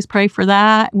you please pray for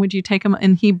that? Would you take him?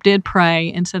 And he did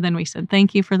pray. And so then we said,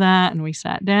 thank you for that. And we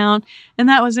sat down, and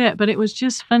that was it. But it was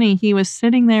just funny. He was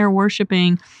sitting there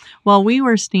worshiping while we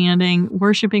were standing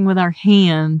worshiping with our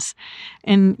hands.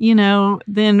 And,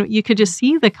 then you could just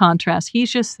see the contrast.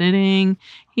 He's just sitting.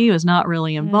 He was not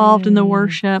really involved in the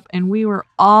worship. And we were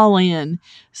all in,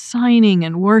 signing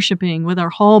and worshiping with our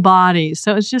whole bodies.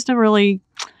 So it's just God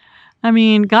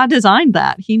designed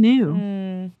that. He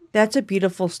knew. That's a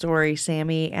beautiful story,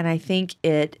 Sammi. And I think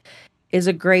it is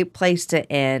a great place to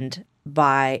end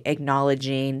by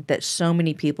acknowledging that so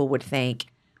many people would think,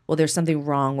 well, there's something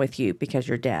wrong with you because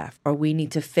you're deaf, or we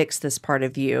need to fix this part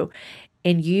of you.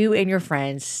 And you and your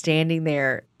friends standing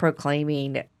there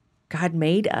proclaiming, God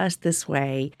made us this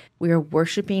way. We are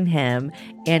worshiping him.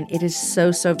 And it is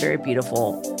so, so very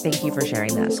beautiful. Thank you for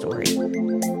sharing that story.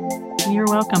 You're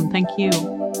welcome. Thank you.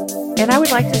 And I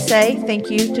would like to say thank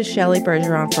you to Shelley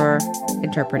Bergeron for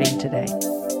interpreting today.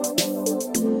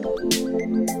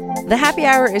 The Happy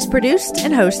Hour is produced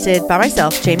and hosted by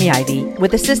myself, Jamie Ivey,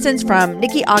 with assistance from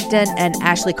Nikki Ogden and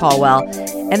Ashley Caldwell.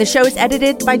 And the show is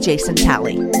edited by Jason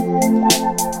Talley.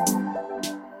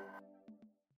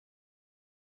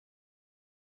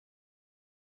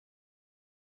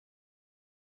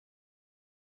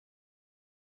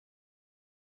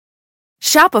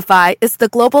 Shopify is the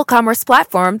global commerce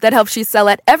platform that helps you sell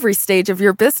at every stage of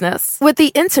your business. With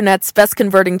the internet's best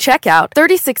converting checkout,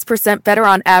 36% better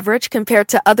on average compared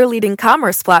to other leading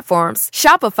commerce platforms,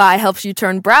 Shopify helps you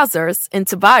turn browsers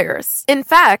into buyers. In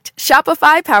fact,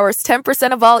 Shopify powers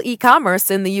 10% of all e-commerce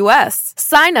in the U.S.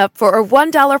 Sign up for a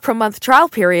 $1 per month trial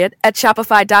period at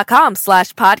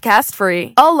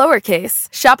shopify.com/podcastfree. All lowercase,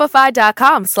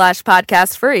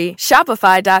 shopify.com/podcastfree,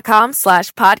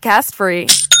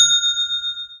 shopify.com/podcastfree.